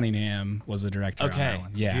Kaiser Cunningham was the director on that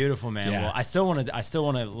one. Yeah. Beautiful, man. Yeah. Well, I still want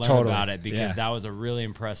to learn about it, because that was a really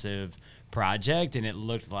impressive project, and it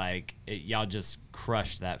looked like y'all just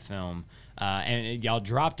crushed that film. And y'all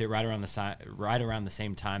dropped it right around the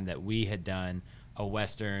same time that we had done a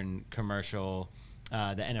Western commercial, the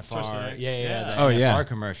NFR, NFR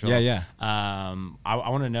commercial. Yeah. I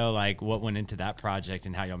want to know like what went into that project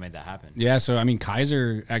and how y'all made that happen. Yeah, so I mean,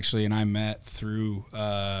 Kaiser actually and I met through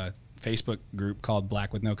a Facebook group called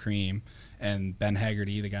Black with No Cream, and Ben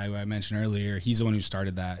Haggerty, the guy who I mentioned earlier, he's the one who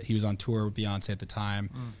started that. He was on tour with Beyonce at the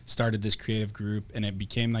time, started this creative group, and it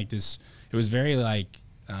became like this. It was very like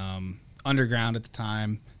underground at the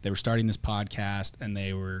time. They were starting this podcast, and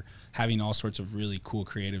they were having all sorts of really cool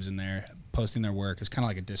creatives in there posting their work. It's kind of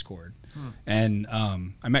like a Discord. And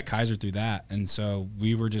I met Kaiser through that, and so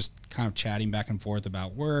we were just kind of chatting back and forth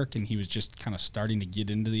about work, and he was just kind of starting to get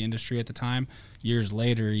into the industry at the time. Years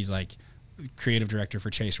later, he's like creative director for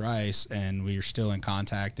Chase Rice, and we were still in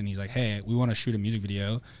contact, and he's like, hey, we want to shoot a music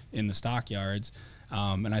video in the stockyards.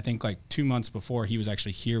 And I think like 2 months before, he was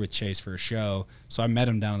actually here with Chase for a show. So I met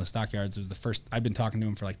him down in the stockyards. It was the first, I'd been talking to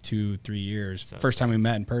him for like 2-3 years. So first time we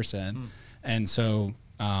met in person. And so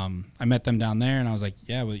I met them down there, and I was like,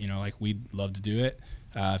 yeah, well, like we'd love to do it.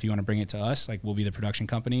 If you want to bring it to us, like we'll be the production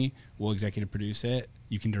company, we'll executive produce it,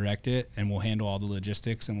 you can direct it, and we'll handle all the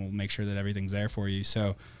logistics and we'll make sure that everything's there for you.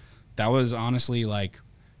 So that was honestly like,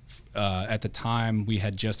 at the time we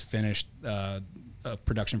had just finished a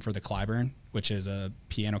production for the Clyburn, which is a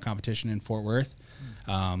piano competition in Fort Worth.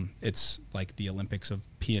 It's like the Olympics of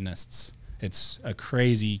pianists. It's a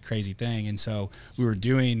crazy, crazy thing. And so we were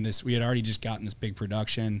doing this. We had already just gotten this big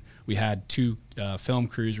production. We had 2 film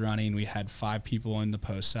crews running. We had 5 people in the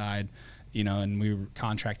post side, you know, and we were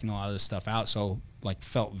contracting a lot of this stuff out. So like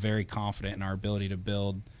felt very confident in our ability to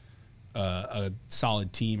build a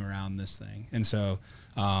solid team around this thing. And so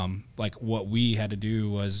like what we had to do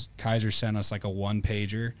was Kaiser sent us like a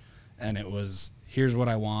 1-pager, and it was, here's what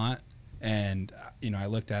I want. And, you know, I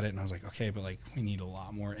looked at it and I was like, okay, but like we need a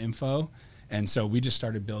lot more info. And so we just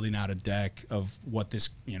started building out a deck of what this,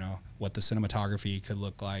 you know, what the cinematography could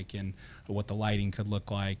look like and what the lighting could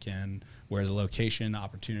look like and where the location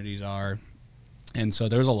opportunities are. And so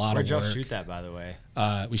there was a lot Where'd of work. y'all shoot that, by the way?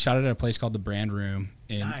 We shot it at a place called the Brand Room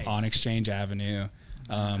on Exchange Avenue.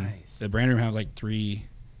 The Brand Room has like 3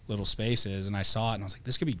 little spaces, and I saw it and I was like,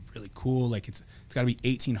 this could be really cool. Like it's got to be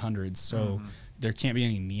 1800s. So there can't be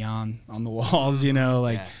any neon on the walls, you know,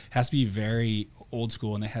 like it has to be very old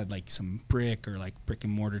school. And they had like some brick or like brick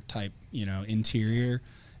and mortar type, you know, interior.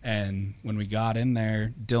 And when we got in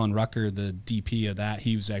there, Dylan Rucker, the DP of that,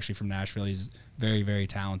 he was actually from Nashville. He's very, very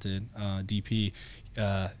talented DP.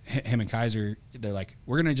 Him and Kaiser, they're like,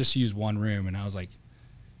 we're going to just use one room. And I was like,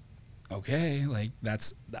 okay, like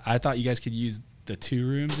I thought you guys could use the 2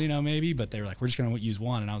 rooms, you know, maybe, but they were like, we're just going to use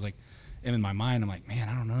one. And I was like, and in my mind, I'm like, man,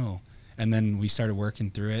 I don't know. And then we started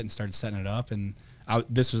working through it and started setting it up. And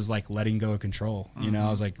this was like letting go of control. You know, I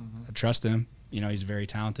was like, I trust him. You know, he's very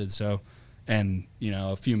talented. So, and, you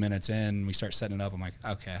know, a few minutes in, we start setting it up. I'm like,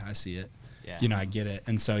 okay, I see it. Yeah. You know, I get it.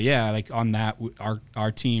 And so, yeah, like on that,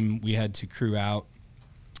 our team, we had to crew out,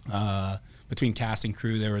 between cast and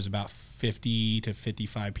crew, there was about 50 to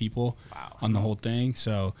 55 people on the whole thing.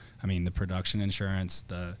 So, I mean, the production insurance,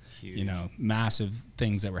 the, you know, massive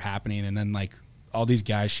things that were happening. And then like all these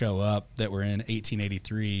guys show up that were in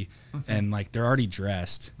 1883 and like they're already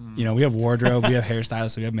dressed. You know, we have wardrobe, we have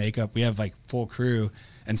hairstylists, we have makeup, we have like full crew.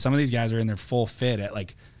 And some of these guys are in their full fit at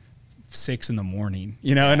like 6 a.m,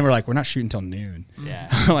 you know, and we're like, we're not shooting till noon. Yeah.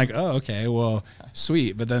 I'm like, oh, okay, well,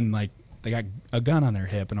 sweet. But then like they got a gun on their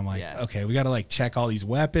hip and I'm like, okay, we got to like check all these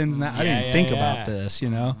weapons. Now, I didn't think about this, you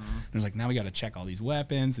know, and it was like, now we got to check all these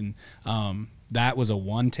weapons. And that was a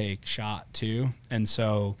 1-take shot too. And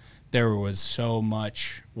so there was so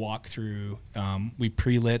much walkthrough. We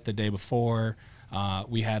pre-lit the day before.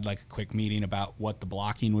 We had like a quick meeting about what the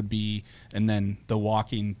blocking would be, and then the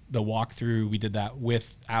walkthrough, we did that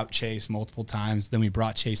without Chase multiple times. Then we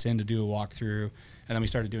brought Chase in to do a walkthrough, and then we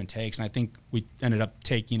started doing takes, and I think we ended up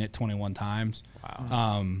taking it 21 times.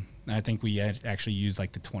 Wow. And I think we had actually used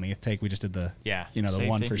like the 20th take. We just did the, you know, the safety.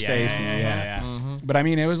 One for safety. But I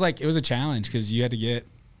mean, it was a challenge because you had to get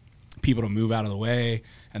people to move out of the way.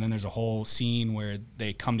 And then there's a whole scene where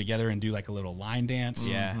they come together and do like a little line dance.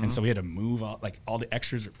 Yeah. And so we had to move out, like all the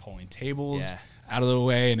extras are pulling tables out of the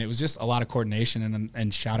way. And it was just a lot of coordination.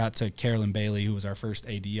 And shout out to Carolyn Bailey, who was our first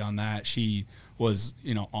AD on that. She was,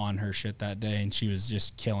 you know, on her shit that day and she was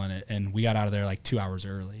just killing it. And we got out of there like 2 hours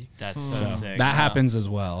early. That's so sick. That happens as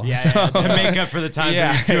well. Yeah, to make up for the time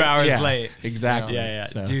you're 2 hours late. Exactly. Yeah.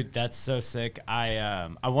 So. Dude, that's so sick. I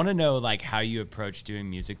want to know like how you approach doing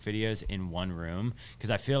music videos in one room, because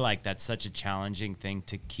I feel like that's such a challenging thing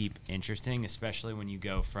to keep interesting, especially when you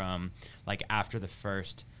go from like after the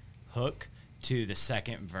first hook to the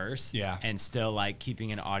second verse and still like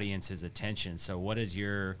keeping an audience's attention. So what is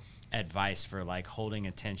your advice for like holding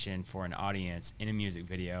attention for an audience in a music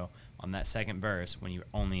video on that second verse when you're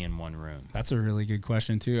only in one room? That's a really good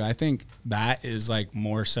question too. I think that is like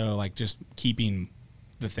more so like just keeping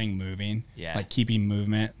the thing moving, like keeping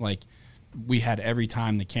movement. Like we had every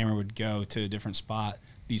time the camera would go to a different spot,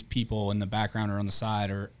 these people in the background or on the side,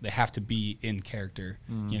 or they have to be in character,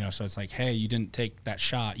 you know? So it's like, hey, you didn't take that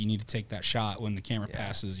shot. You need to take that shot when the camera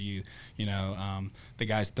passes you, you know, the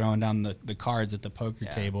guys throwing down the cards at the poker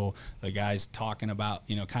table, the guys talking about,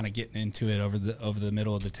 you know, kind of getting into it over the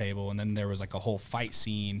middle of the table. And then there was like a whole fight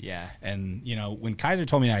scene. Yeah. And, you know, when Kaiser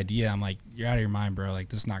told me the idea, I'm like, you're out of your mind, bro. Like,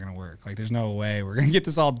 this is not going to work. Like, there's no way we're going to get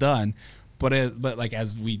this all done. But like,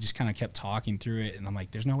 as we just kind of kept talking through it, and I'm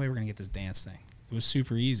like, there's no way we're going to get this dance thing. It was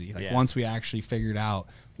super easy. Like once we actually figured out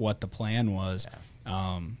what the plan was,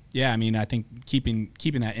 I mean, I think keeping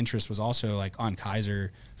that interest was also like on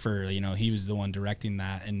Kaiser for, you know, he was the one directing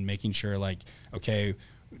that and making sure like, okay,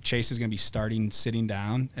 Chase is going to be starting sitting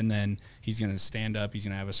down, and then he's going to stand up. He's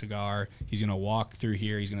going to have a cigar. He's going to walk through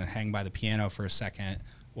here. He's going to hang by the piano for a second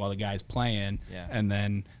while the guy's playing, and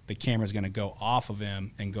then the camera's going to go off of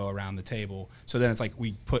him and go around the table. So then it's like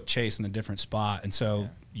we put Chase in a different spot. And so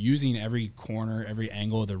using every corner, every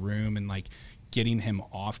angle of the room, and like getting him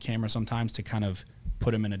off camera sometimes to kind of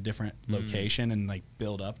put him in a different location and like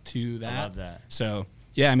build up to that. I love that. So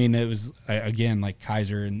yeah, I mean, it was, again, like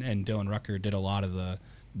Kaiser and Dylan Rucker did a lot of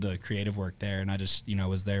the creative work there, and I just,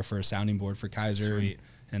 was there for a sounding board for Kaiser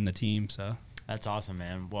and the team. So that's awesome,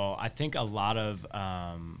 man. Well, I think a lot of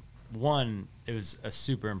one, it was a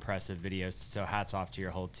super impressive video, so hats off to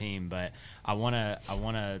your whole team. But I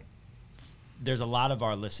wanna. There's a lot of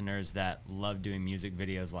our listeners that love doing music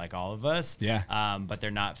videos like all of us. Yeah. But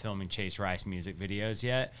they're not filming Chase Rice music videos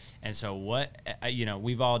yet. And so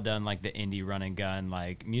we've all done like the indie run and gun,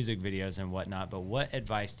 like music videos and whatnot. But what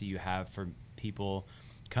advice do you have for people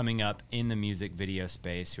coming up in the music video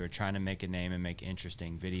space who are trying to make a name and make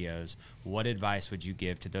interesting videos? What advice would you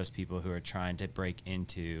give to those people who are trying to break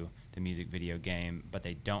into the music video game, but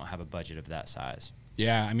they don't have a budget of that size?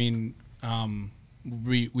 Yeah. I mean,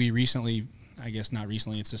 we recently, I guess not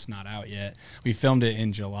recently, it's just not out yet. We filmed it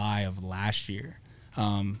in July of last year.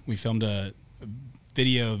 We filmed a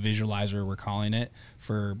video visualizer, we're calling it,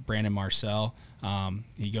 for Brandon Marcel.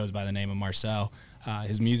 He goes by the name of Marcel.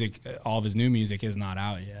 His music, all of his new music is not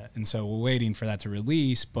out yet. And so we're waiting for that to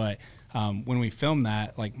release. But when we filmed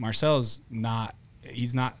that, like, Marcel's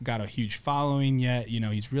he's not got a huge following yet.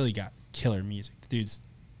 He's really got killer music. The dude's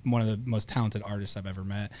one of the most talented artists I've ever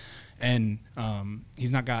met. And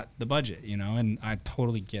he's not got the budget, and I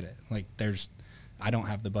totally get it. Like, I don't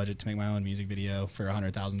have the budget to make my own music video for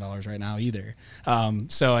 $100,000 right now either.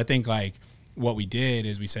 So I think, like, what we did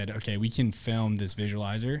is we said, okay, we can film this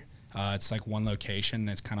visualizer. It's like one location.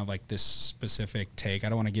 It's kind of like this specific take. I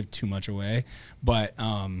don't want to give too much away, but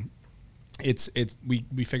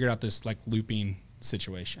we figured out this like looping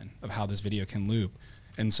situation of how this video can loop.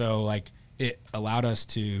 And so like it allowed us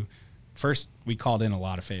to, first we called in a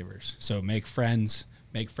lot of favors. So make friends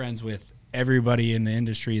with everybody in the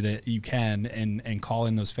industry that you can, and call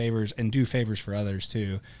in those favors and do favors for others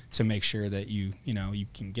too, to make sure that you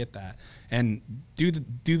can get that, and do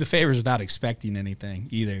the favors without expecting anything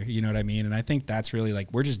either. You know what I mean? And I think that's really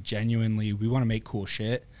like, we're just genuinely, we want to make cool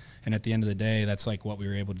shit. And at the end of the day, that's like what we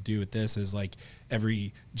were able to do with this, is like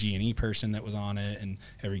every G&E person that was on it and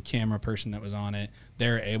every camera person that was on it,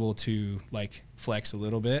 they're able to like flex a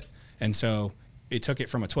little bit. And so it took it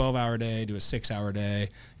from a 12-hour day to a 6-hour day,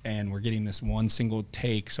 and we're getting this one single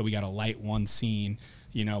take. So we got to light one scene.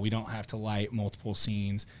 We don't have to light multiple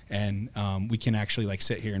scenes, and we can actually like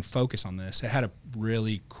sit here and focus on this. It had a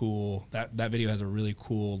really cool, that video has a really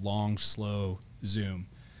cool long, slow zoom.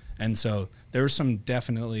 And so there were some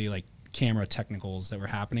definitely like camera technicals that were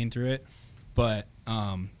happening through it. But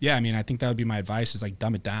yeah, I mean, I think that would be my advice, is like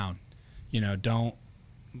dumb it down.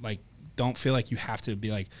 Don't feel like you have to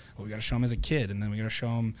be like, well, we got to show them as a kid, and then we got to show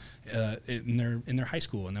them in their high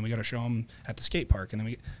school, and then we got to show them at the skate park, and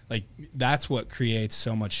then that's what creates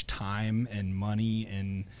so much time and money.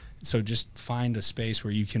 And so just find a space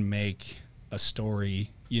where you can make a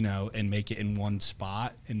story, and make it in one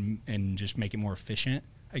spot, and just make it more efficient,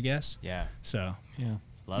 I guess. Yeah. So yeah,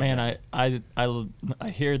 love man, that. I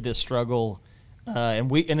hear this struggle.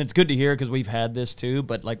 And it's good to hear, because we've had this too.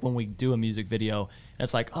 But like when we do a music video,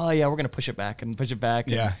 it's like, oh yeah, we're gonna push it back. And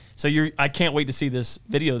Yeah. So I can't wait to see this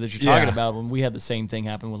video that you're talking about. When we had the same thing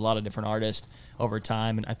happen with a lot of different artists over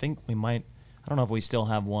time, and I think we might. I don't know if we still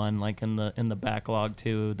have one like in the backlog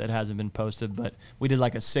too that hasn't been posted. But we did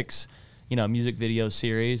like a 6 music video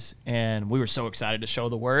series, and we were so excited to show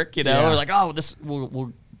the work. We're like, oh, this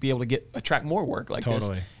we'll be able to attract more work like this.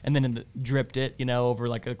 And then dripped it, over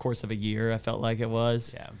like the course of a year, I felt like it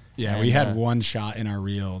was. Yeah, we had one shot in our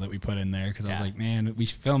reel that we put in there, because I was like, man, we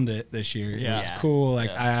filmed it this year. It was cool.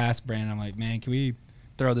 Like I asked Brandon, I'm like, man, can we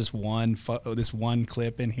throw this one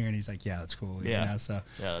clip in here? And he's like, yeah, that's cool. So yeah,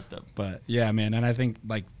 that's dope. But yeah, man, and I think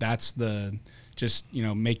like that's just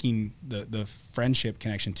making the friendship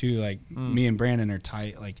connection too. Like me and Brandon are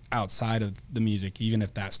tight, like outside of the music. Even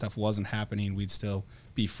if that stuff wasn't happening, we'd still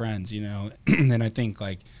be friends, And I think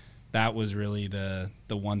like that was really the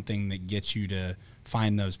one thing that gets you to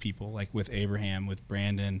find those people. Like with Abraham, with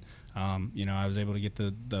Brandon, I was able to get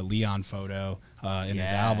the Leon photo in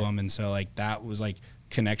his album, and so like that was like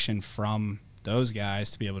connection from those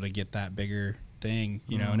guys to be able to get that bigger thing,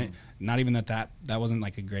 and it, not even that wasn't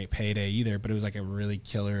like a great payday either, but it was like a really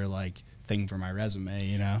killer like thing for my resume,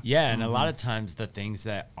 you know? Yeah, and a lot of times the things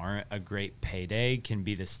that aren't a great payday can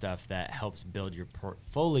be the stuff that helps build your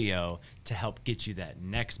portfolio to help get you that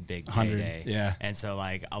next big payday. Yeah. And so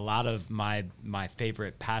like a lot of my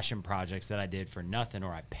favorite passion projects that I did for nothing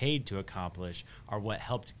or I paid to accomplish are what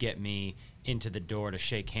helped get me into the door to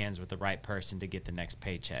shake hands with the right person to get the next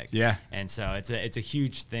paycheck. Yeah. And so it's a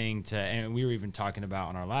huge thing to, and we were even talking about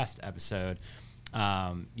on our last episode,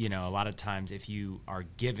 you know, a lot of times if you are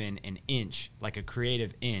given an inch, like a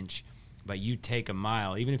creative inch, but you take a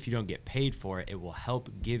mile, even if you don't get paid for it, it will help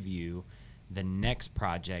give you the next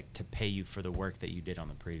project to pay you for the work that you did on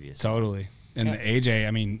the previous Totally. And AJ,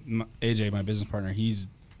 I mean, AJ, my business partner, he's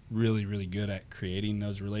really, really good at creating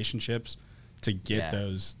those relationships to get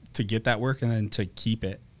to get that work and then to keep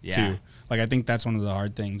it too. Like, I think that's one of the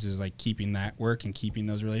hard things is like keeping that work and keeping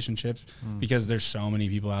those relationships because there's so many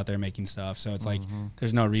people out there making stuff. So it's like,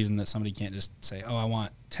 there's no reason that somebody can't just say, oh, I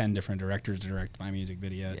want 10 different directors to direct my music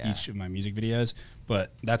video, each of my music videos.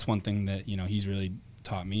 But that's one thing that, you know, he's really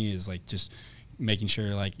taught me is like just making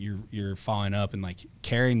sure like you're following up and like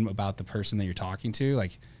caring about the person that you're talking to,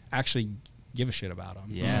 like actually give a shit about them.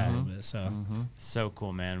 Yeah. A little bit, so. So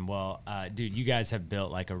cool, man. Well, dude, you guys have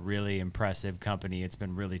built like a really impressive company. It's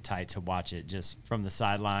been really tight to watch it just from the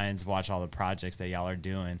sidelines, watch all the projects that y'all are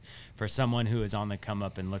doing. For someone who is on the come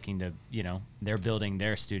up and looking to, you know, they're building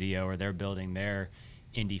their studio or they're building their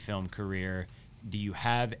indie film career, do you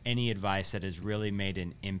have any advice that has really made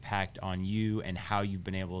an impact on you and how you've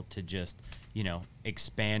been able to just, you know,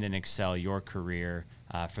 expand and excel your career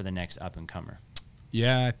for the next up and comer?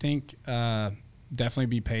 Yeah, I think definitely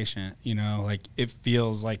be patient. You know, like it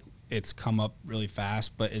feels like it's come up really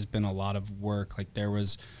fast, but it's been a lot of work. Like there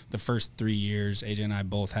was the first 3 years, AJ and I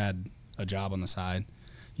both had a job on the side,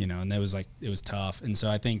 you know, and it was tough. And so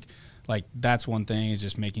I think like that's one thing is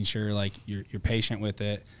just making sure like you're patient with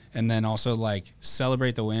it. And then also like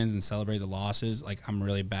celebrate the wins and celebrate the losses. Like I'm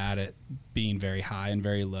really bad at being very high and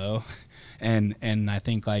very low. And I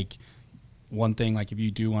think like one thing, like if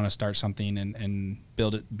you do want to start something and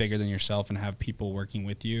build it bigger than yourself and have people working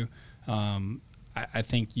with you, I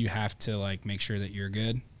think you have to like make sure that you're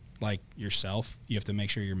good, like yourself. You have to make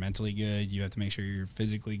sure you're mentally good. You have to make sure you're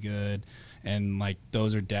physically good. And like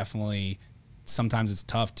those are definitely, sometimes it's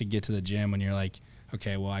tough to get to the gym when you're like,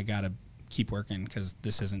 okay, well I got to keep working because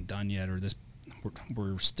this isn't done yet, or this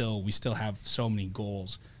we still have so many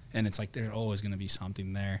goals. And it's like there's always going to be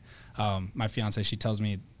something there. My fiance, she tells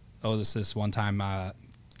me, oh, this one time I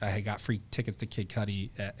had got free tickets to Kid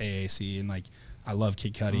Cudi at AAC, and like I love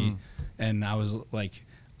Kid Cudi, and I was like,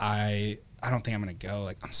 I don't think I'm gonna go.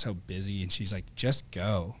 Like I'm so busy, and she's like, just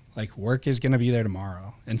go. Like work is gonna be there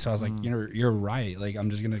tomorrow. And so I was like, you're right. Like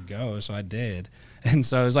I'm just gonna go. So I did, and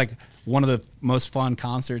so it was like one of the most fun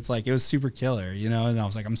concerts. Like it was super killer, you know. And I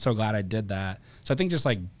was like, I'm so glad I did that. So I think just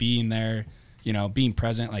like being there, you know, being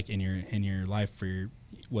present like in your life for your,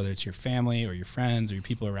 whether it's your family or your friends or your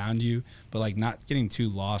people around you, but like not getting too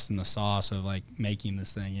lost in the sauce of like making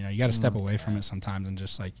this thing, you know, you got to step away from it sometimes and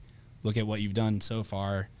just like look at what you've done so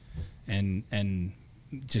far and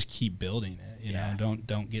just keep building it, you know,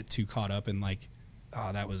 don't get too caught up in like,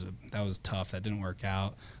 oh, that was tough. That didn't work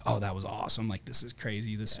out. Oh, that was awesome. Like, this is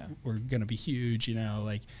crazy. We're going to be huge, you know,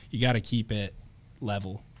 like you got to keep it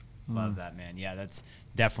level. Love that, man. Yeah, that's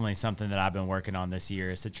definitely something that I've been working on this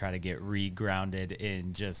year is to try to get re-grounded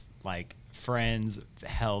in just like friends,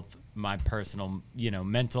 health, my personal, you know,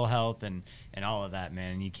 mental health and all of that,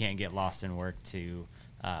 man. And you can't get lost in work to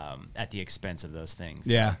at the expense of those things.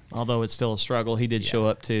 Yeah. Although it's still a struggle. He did show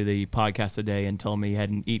up to the podcast today and told me he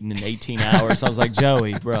hadn't eaten in 18 hours. I was like,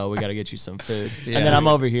 Joey, bro, we got to get you some food. Yeah. And then I'm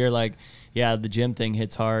over here like, yeah, the gym thing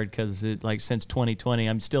hits hard because like since 2020,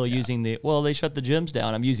 I'm still using they shut the gyms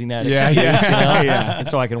down. I'm using that excuse, you know? And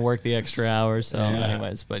so I can work the extra hours. So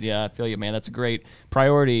anyways, but yeah, I feel you, man. That's a great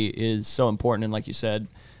priority is so important. And like you said,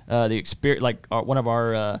 the experience, like one of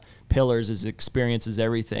our pillars is experience is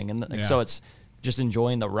everything. And so it's just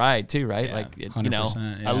enjoying the ride too, right? Yeah, like, you know,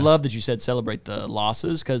 yeah. I love that you said celebrate the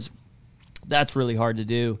losses because that's really hard to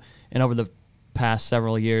do. And over the past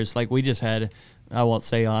several years, like we just had, I won't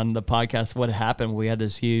say on the podcast what happened. We had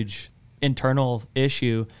this huge internal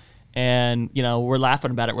issue and, you know, we're laughing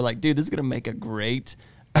about it. We're like, dude, this is going to make a great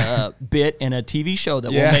bit in a TV show that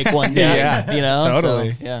we'll make one day, you know?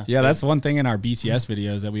 Totally. So, yeah, that's one thing in our BTS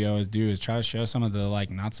videos that we always do is try to show some of the like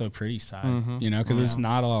not so pretty side, you know, because it's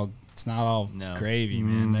not all gravy,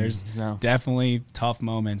 man. There's definitely tough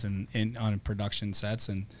moments on production sets,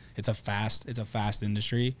 and it's a fast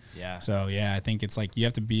industry. Yeah. So yeah, I think it's like you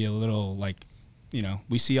have to be a little like, you know,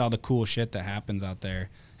 we see all the cool shit that happens out there,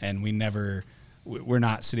 and we're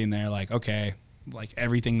not sitting there like, okay, like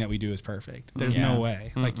everything that we do is perfect. There's no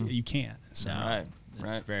way. Like you can't. So. No.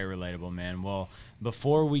 It's very relatable, man. Well,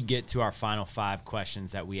 before we get to our final 5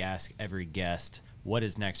 questions that we ask every guest, what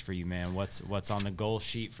is next for you, man? What's on the goal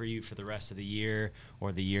sheet for you for the rest of the year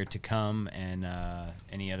or the year to come, and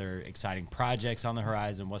any other exciting projects on the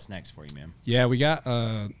horizon? What's next for you, man? Yeah, we got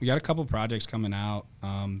a couple projects coming out.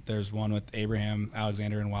 There's one with Abraham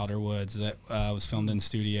Alexander and Wilder Woods that was filmed in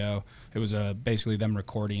studio. It was basically them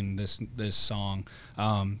recording this song.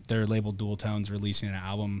 They're labeled Dual Tones, releasing an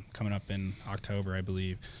album coming up in October, I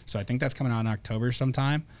believe. So I think that's coming out in October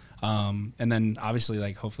sometime. And then obviously,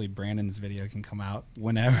 like, hopefully Brandon's video can come out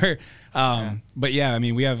whenever. But yeah, I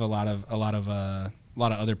mean, we have a lot of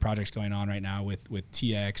other projects going on right now with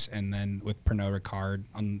TX, and then with Pernod Ricard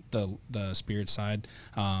on the spirit side.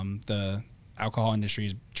 The alcohol industry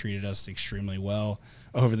has treated us extremely well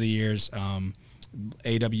over the years.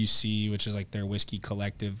 AWC, which is like their whiskey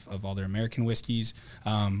collective of all their American whiskeys.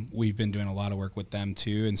 We've been doing a lot of work with them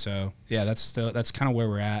too, and so yeah, that's kind of where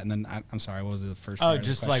we're at. And then I'm sorry, what was the first? Oh,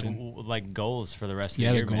 just like goals for the rest of the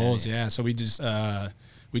year. Yeah, the goals. Man. Yeah, so we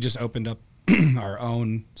just opened up our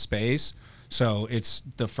own space. So it's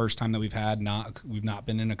the first time that we've not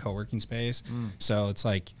been in a co-working space. So it's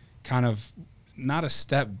like kind of not a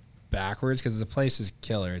step backwards, because the place is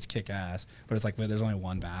killer, it's kick-ass, but it's like there's only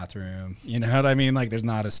one bathroom, you know what I mean? Like there's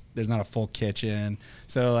not a full kitchen,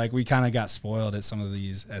 so like we kind of got spoiled at some of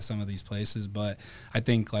these places. But I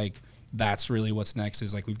think like that's really what's next,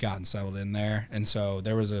 is like we've gotten settled in there. And so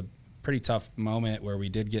there was a pretty tough moment where we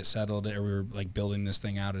did get settled, or we were like building this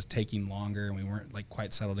thing out. It was taking longer, and we weren't like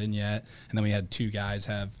quite settled in yet. And then we had 2 guys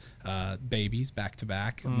have babies back to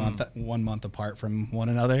back, 1 month apart from one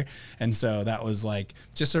another. And so that was like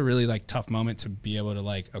just a really like tough moment to be able to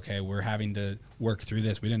like, okay, we're having to work through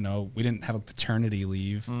this. We didn't have a paternity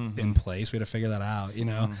leave in place. We had to figure that out, you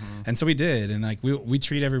know? And so we did. And like we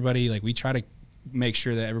treat everybody, like we try to make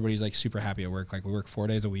sure that everybody's like super happy at work. Like we work 4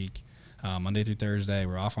 days a week. Monday through Thursday.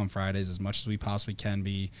 We're off on Fridays as much as we possibly can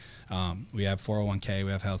be. We have 401k,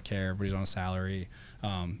 we have healthcare, everybody's on a salary.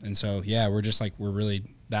 And so, yeah,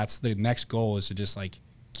 that's the next goal, is to just like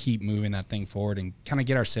keep moving that thing forward and kind of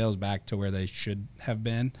get our sales back to where they should have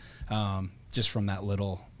been, just from that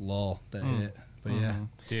little lull that hit. But yeah.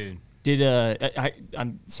 Dude.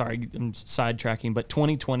 I'm sorry, I'm sidetracking, but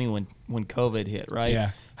 2020 when COVID hit, right?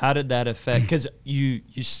 Yeah. How did that affect? Because you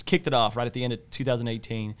kicked it off right at the end of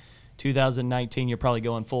 2018. 2019, you're probably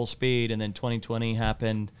going full speed, and then 2020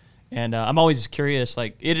 happened. And I'm always curious,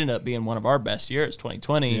 like, it ended up being one of our best years,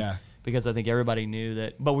 2020, because I think everybody knew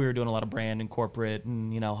that. But we were doing a lot of brand and corporate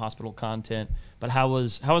and, you know, hospital content. But how did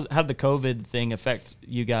the COVID thing affect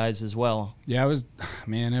you guys as well? Yeah, it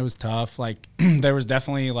was tough. Like, there was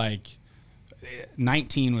definitely like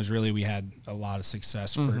 19 was really, we had a lot of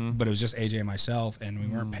success but it was just AJ and myself, and we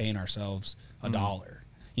weren't paying ourselves $1.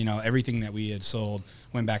 You know, everything that we had sold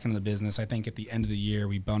went back into the business. I think at the end of the year,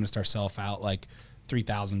 we bonused ourselves out like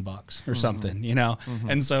 $3,000 or something, you know?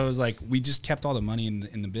 And so it was like, we just kept all the money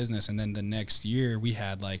in the business. And then the next year we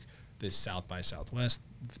had like this South by Southwest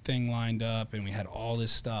thing lined up, and we had all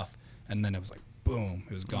this stuff. And then it was like, boom,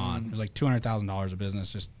 it was gone. It was like $200,000 of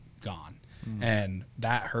business just gone. And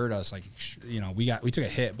that hurt us. Like, you know, we took a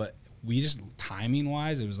hit, but we just, timing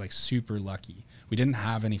wise, it was like super lucky. We didn't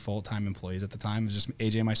have any full-time employees at the time. It was just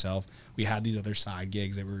AJ and myself. We had these other side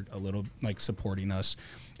gigs that were a little like supporting us.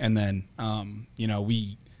 And then, you know,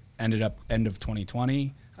 we ended up end of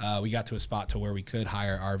 2020. We got to a spot to where we could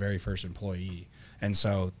hire our very first employee. And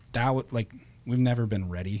so that would like, we've never been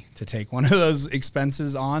ready to take one of those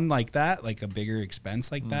expenses on like that, like a bigger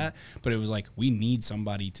expense like that. But it was like, we need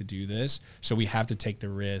somebody to do this. So we have to take the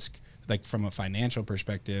risk, like from a financial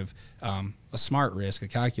perspective, a smart risk, a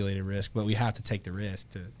calculated risk, but we have to take the risk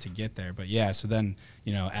to get there. But yeah, so then,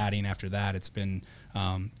 you know, adding after that, it's been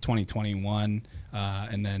 2021,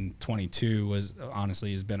 and then 22 has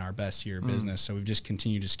been our best year of business. So we've just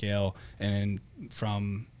continued to scale, and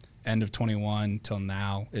from end of 21 till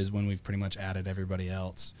now is when we've pretty much added everybody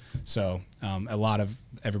else. So a lot of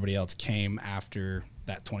everybody else came after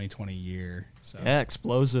that 2020 year. So yeah,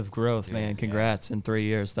 explosive growth, man. Congrats in 3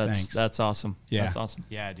 years. That's awesome. Yeah. That's awesome.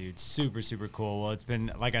 Yeah, dude. Super, super cool. Well, it's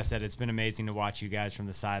been, like I said, it's been amazing to watch you guys from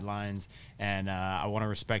the sidelines. And I want to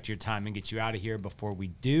respect your time and get you out of here. Before we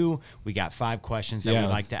do, we got 5 questions that we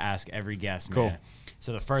like to ask every guest, man.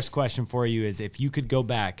 So the first question for you is, if you could go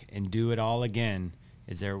back and do it all again,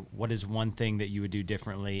 what is one thing that you would do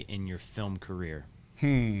differently in your film career?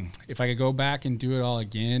 If I could go back and do it all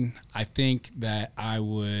again, I think that I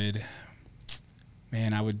would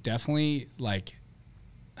definitely, like,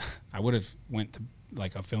 I would have went to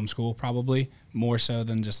like a film school, probably more so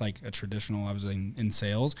than just like a traditional. I was in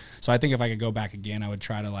sales. So I think if I could go back again, I would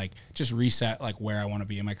try to like just reset like where I want to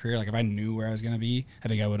be in my career. Like if I knew where I was going to be, I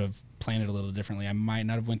think I would have planned it a little differently. I might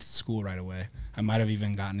not have went to school right away. I might have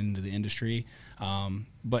even gotten into the industry.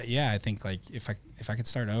 But yeah, I think like if I could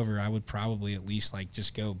start over, I would probably at least like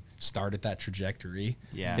just go start at that trajectory.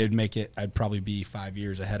 Yeah. It'd make it, I'd probably be 5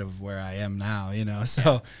 years ahead of where I am now, you know?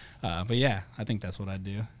 So, but yeah, I think that's what I'd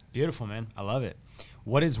do. Beautiful, man. I love it.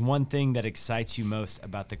 What is one thing that excites you most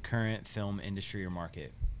about the current film industry or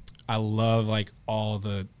market? I love like all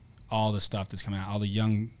the stuff that's coming out, all the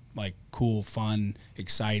young, like cool, fun,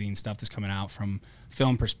 exciting stuff that's coming out from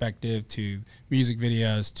film perspective to music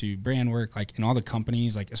videos to brand work, like in all the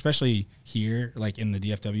companies, like especially here, like in the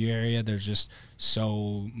DFW area, there's just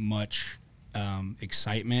so much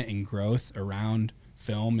excitement and growth around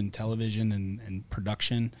film and television and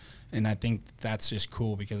production. And I think that's just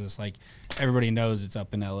cool because it's like everybody knows it's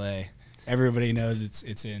up in LA. Everybody knows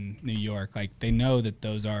it's in New York. Like they know that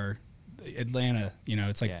those are Atlanta, you know,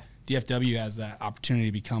 it's like DFW has that opportunity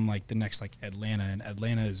to become like the next like Atlanta, and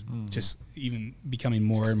Atlanta is just even becoming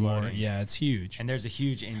more and more. Yeah, it's huge. And there's a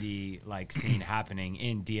huge indie like scene happening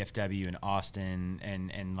in DFW and Austin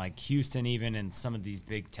and like Houston even, and some of these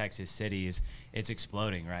big Texas cities. It's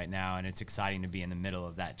exploding right now, and it's exciting to be in the middle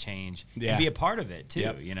of that change and be a part of it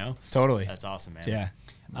too. You know, totally. That's awesome, man.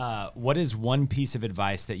 Yeah. What is one piece of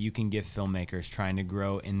advice that you can give filmmakers trying to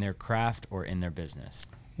grow in their craft or in their business?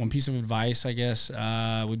 One piece of advice, I guess,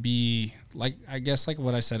 would be like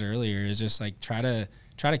what I said earlier is just like try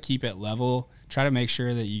to keep it level. Try to make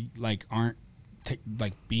sure that you like aren't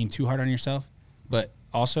like being too hard on yourself, but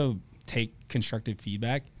also take constructive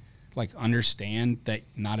feedback. Like understand that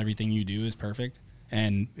not everything you do is perfect,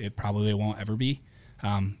 and it probably won't ever be.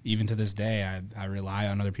 Even to this day, I rely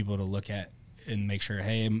on other people to look at and make sure,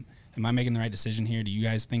 hey, am I making the right decision here? Do you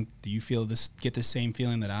guys do you feel get the same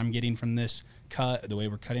feeling that I'm getting from this cut, the way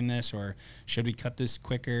we're cutting this, or should we cut this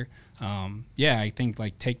quicker? I think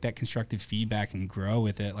like take that constructive feedback and grow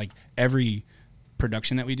with it. Like every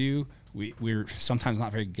production that we do, we're sometimes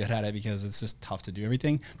not very good at it because it's just tough to do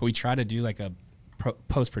everything, but we try to do like a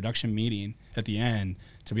post-production meeting at the end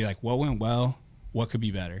to be like, what went well, what could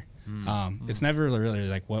be better. It's never really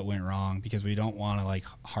like what went wrong, because we don't want to like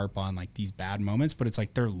harp on like these bad moments, but it's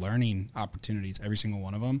like they're learning opportunities, every single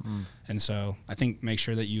one of them. And so I think make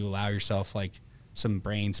sure that you allow yourself like some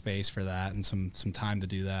brain space for that and some time to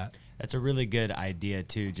do that. That's a really good idea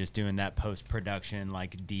too, just doing that post-production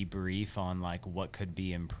like debrief on like what could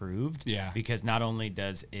be improved. Yeah. Because not only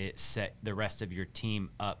does it set the rest of your team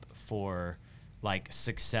up for like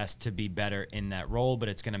success to be better in that role, but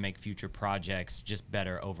it's going to make future projects just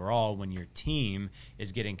better overall when your team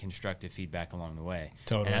is getting constructive feedback along the way.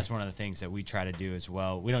 Totally. And that's one of the things that we try to do as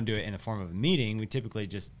well. We don't do it in the form of a meeting. We typically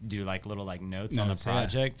just do like little like notes on the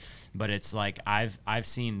project, but it's like I've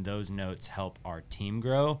seen those notes help our team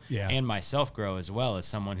grow and myself grow as well, as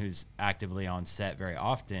someone who's actively on set very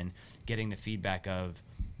often, getting the feedback of,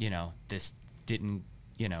 you know, this didn't,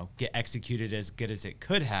 you know, get executed as good as it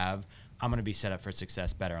could have. I'm going to be set up for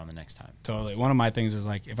success better on the next time. Totally. One of my things is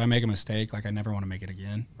like, if I make a mistake, like I never want to make it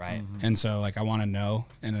again. Right. And so like, I want to know,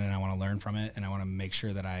 and then I want to learn from it. And I want to make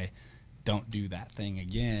sure that I don't do that thing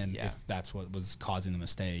again if that's what was causing the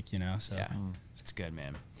mistake, you know? So That's good,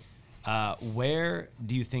 man. Where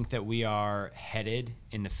do you think that we are headed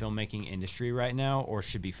in the filmmaking industry right now, or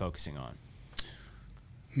should be focusing on?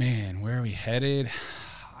 Man, where are we headed?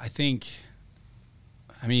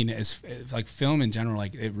 I mean, it's like film in general,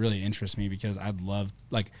 like it really interests me because I'd love,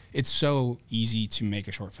 like, it's so easy to make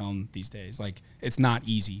a short film these days. Like, it's not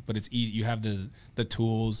easy, but it's easy. You have the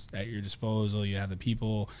tools at your disposal. You have the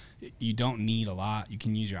people. You don't need a lot. You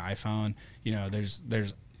can use your iPhone. You know,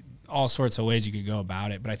 there's all sorts of ways you could go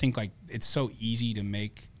about it. But I think like it's so easy to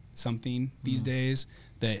make something these days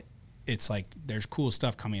that it's like there's cool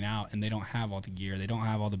stuff coming out, and they don't have all the gear, they don't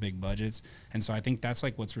have all the big budgets. And so I think that's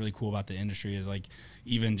like what's really cool about the industry is like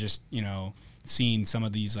even just, you know, seeing some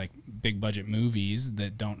of these like big budget movies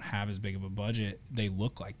that don't have as big of a budget, they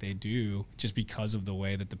look like they do just because of the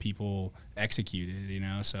way that the people executed, you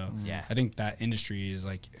know. So I think that industry is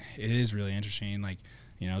like, it is really interesting. Like,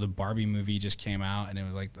 you know, the Barbie movie just came out, and it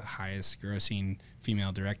was like the highest grossing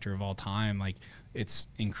female director of all time. Like, it's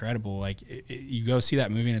incredible. Like, you go see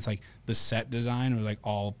that movie, and it's like the set design was like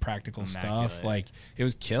all practical stuff. Like, it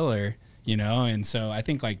was killer, you know? And so I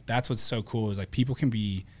think like that's what's so cool is like people can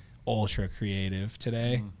be ultra creative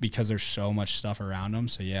today because there's so much stuff around them.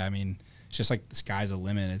 So yeah, I mean, it's just like the sky's the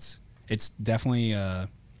limit. It's definitely,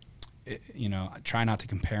 you know, I try not to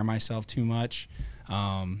compare myself too much.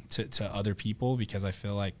 to other people, because I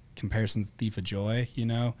feel like comparison's the thief of joy, you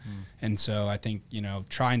know? And so I think, you know,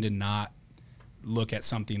 trying to not look at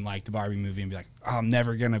something like the Barbie movie and be like, oh, I'm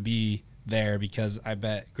never going to be there, because I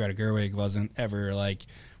bet Greta Gerwig wasn't ever like,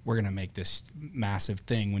 we're going to make this massive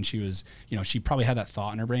thing, when she was, you know, she probably had that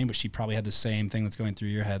thought in her brain, but she probably had the same thing that's going through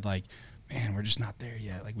your head. Like, man, we're just not there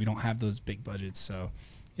yet. Like, we don't have those big budgets. So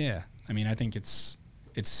yeah, I mean, I think it's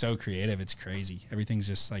so creative. It's crazy. Everything's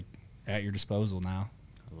just like at your disposal now.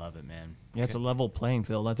 I love it, man. Yeah, it's a level playing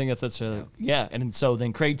field. I think that's such a and so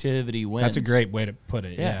then creativity wins. That's a great way to put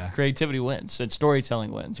it. Yeah. Creativity wins and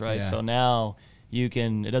storytelling wins, right? Yeah. So now you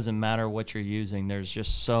can. It doesn't matter what you're using. There's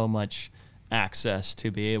just so much access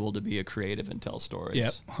to be able to be a creative and tell stories.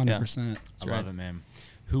 Yep, 100%. I love it, man.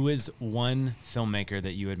 Who is one filmmaker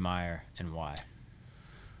that you admire and why?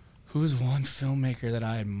 Who is one filmmaker that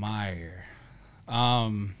I admire?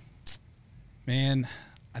 Man,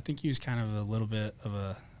 I think he was kind of a little bit of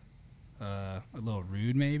a little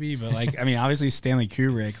rude maybe, but like, I mean, obviously Stanley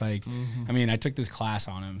Kubrick, like, I mean, I took this class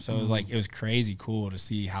on him, so it was like, it was crazy cool to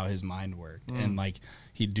see how his mind worked. And like,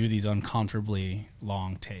 he'd do these uncomfortably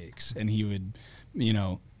long takes, and he would, you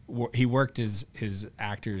know, he worked his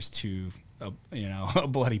actors to you know, a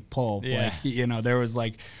bloody pulp. Like, you know, there was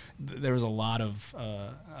a lot of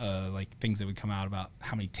like things that would come out about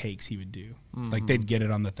how many takes he would do. Like, they'd get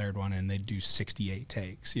it on the third one and they'd do 68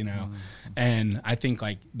 takes, you know. And I think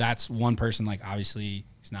like that's one person, like, obviously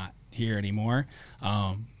he's not here anymore,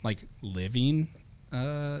 like living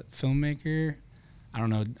filmmaker. I don't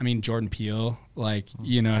know. I mean, Jordan Peele, like,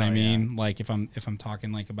 you know what I mean? Like, if I'm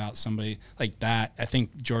talking like about somebody like that, I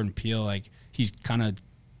think Jordan Peele, like, he's kind of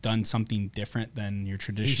done something different than your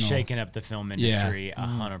traditional. He's shaking up the film industry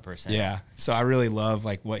 100%. Yeah. So I really love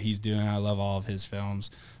like what he's doing. I love all of his films.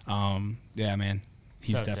 Yeah, man,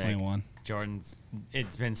 he's So definitely sick. one. Jordan's,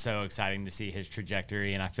 it's been so exciting to see his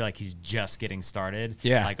trajectory, and I feel like he's just getting started.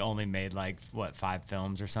 Yeah. Like, only made like, what, 5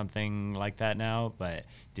 films or something like that now, but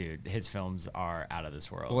dude, his films are out of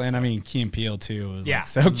this world. Well, and I mean, Key and Peele too was like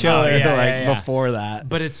so Oh, killer yeah, before that.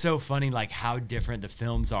 But it's so funny, like, how different the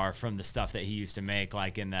films are from the stuff that he used to make,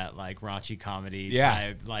 like in that like raunchy comedy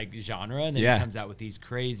type like genre, and then he comes out with these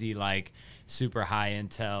crazy like super high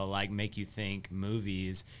intel, like, make you think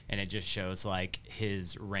movies, and it just shows like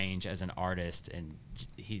his range as an artist, and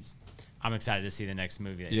I'm excited to see the next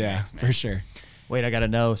movie that he makes, man. For sure. Wait, I got to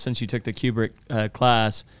know, since you took the Kubrick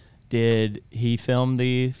class, did he film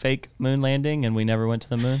the fake moon landing and we never went to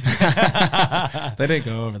the moon? They didn't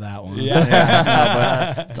go over that one. No,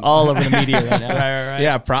 but it's all over the media right now. Right.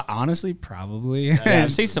 Yeah, honestly, probably.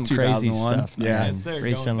 I've seen some crazy 2001. stuff. Yeah. man, They're going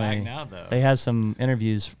recently. back now, though. They have some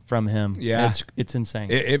interviews from him. Yeah. It's insane.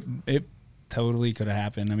 It totally could have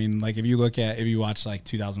happened. I mean, like, if you watch like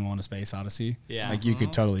 2001: A Space Odyssey, like, you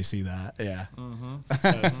could totally see that. Yeah.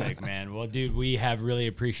 So sick, man. Well, dude, we have really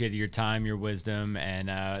appreciated your time, your wisdom,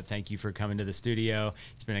 and thank you for coming to the studio.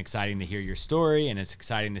 It's been exciting to hear your story, and it's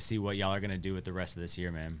exciting to see what y'all are going to do with the rest of this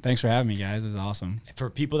year, man. Thanks for having me, guys. It was awesome. For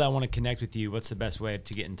people that want to connect with you, what's the best way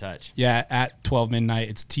to get in touch? Yeah, at 12 midnight,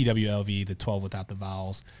 it's TWLV, the 12 without the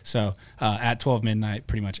vowels. So at 12 midnight,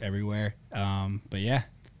 pretty much everywhere. But yeah.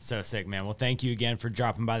 So sick, man. Well, thank you again for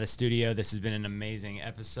dropping by the studio. This has been an amazing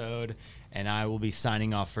episode, and I will be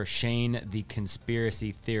signing off for Shane, the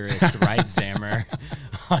conspiracy theorist, right, Zammer,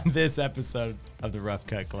 on this episode of the Rough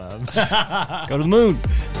Cut Club. Go to the moon.